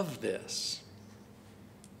love this.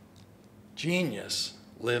 Genius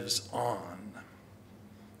lives on.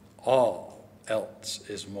 All else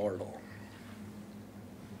is mortal.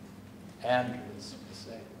 Andrews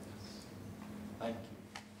Vesalius. Thank you.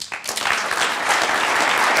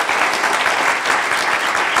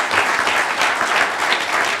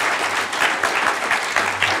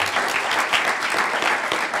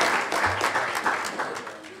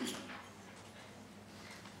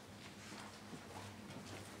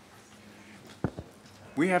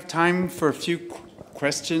 We have time for a few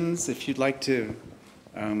questions if you'd like to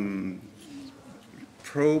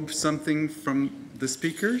probe something from the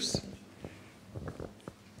speakers.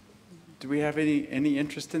 Do we have any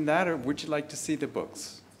interest in that, or would you like to see the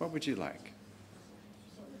books? What would you like?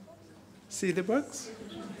 See the books?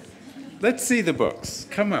 Let's see the books.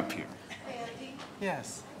 Come up here. Andy?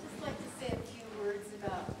 Yes. I'd just like to say a few words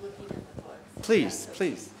about looking at the books. Please,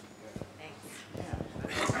 please.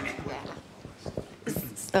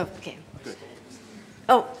 Okay.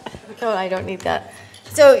 Oh, I don't need that.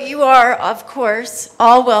 So you are, of course,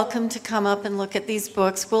 all welcome to come up and look at these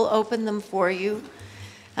books. We'll open them for you.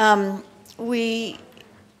 We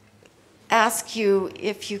ask you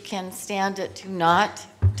if you can stand it to not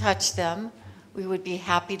touch them. We would be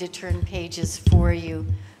happy to turn pages for you.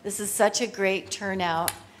 This is such a great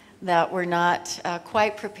turnout that we're not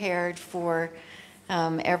quite prepared for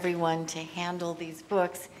everyone to handle these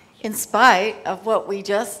books, in spite of what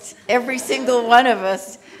every single one of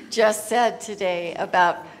us just said today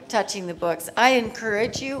about touching the books. I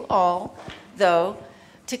encourage you all, though,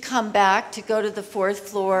 to come back, to go to the 4th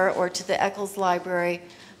floor or to the Eccles Library,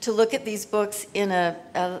 to look at these books in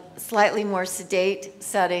a slightly more sedate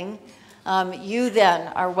setting. You then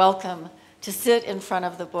are welcome to sit in front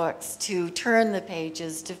of the books, to turn the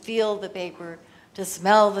pages, to feel the paper, to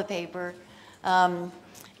smell the paper.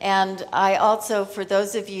 And I also, for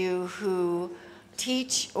those of you who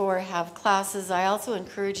teach or have classes, I also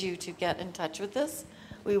encourage you to get in touch with us.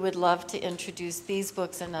 We would love to introduce these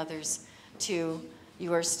books and others to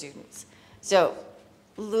your students. So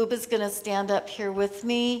Luba's going to stand up here with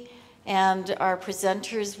me, and our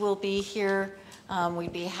presenters will be here.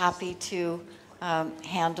 We'd be happy to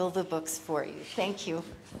handle the books for you. Thank you.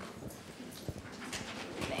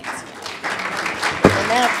 Thanks. And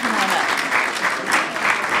that's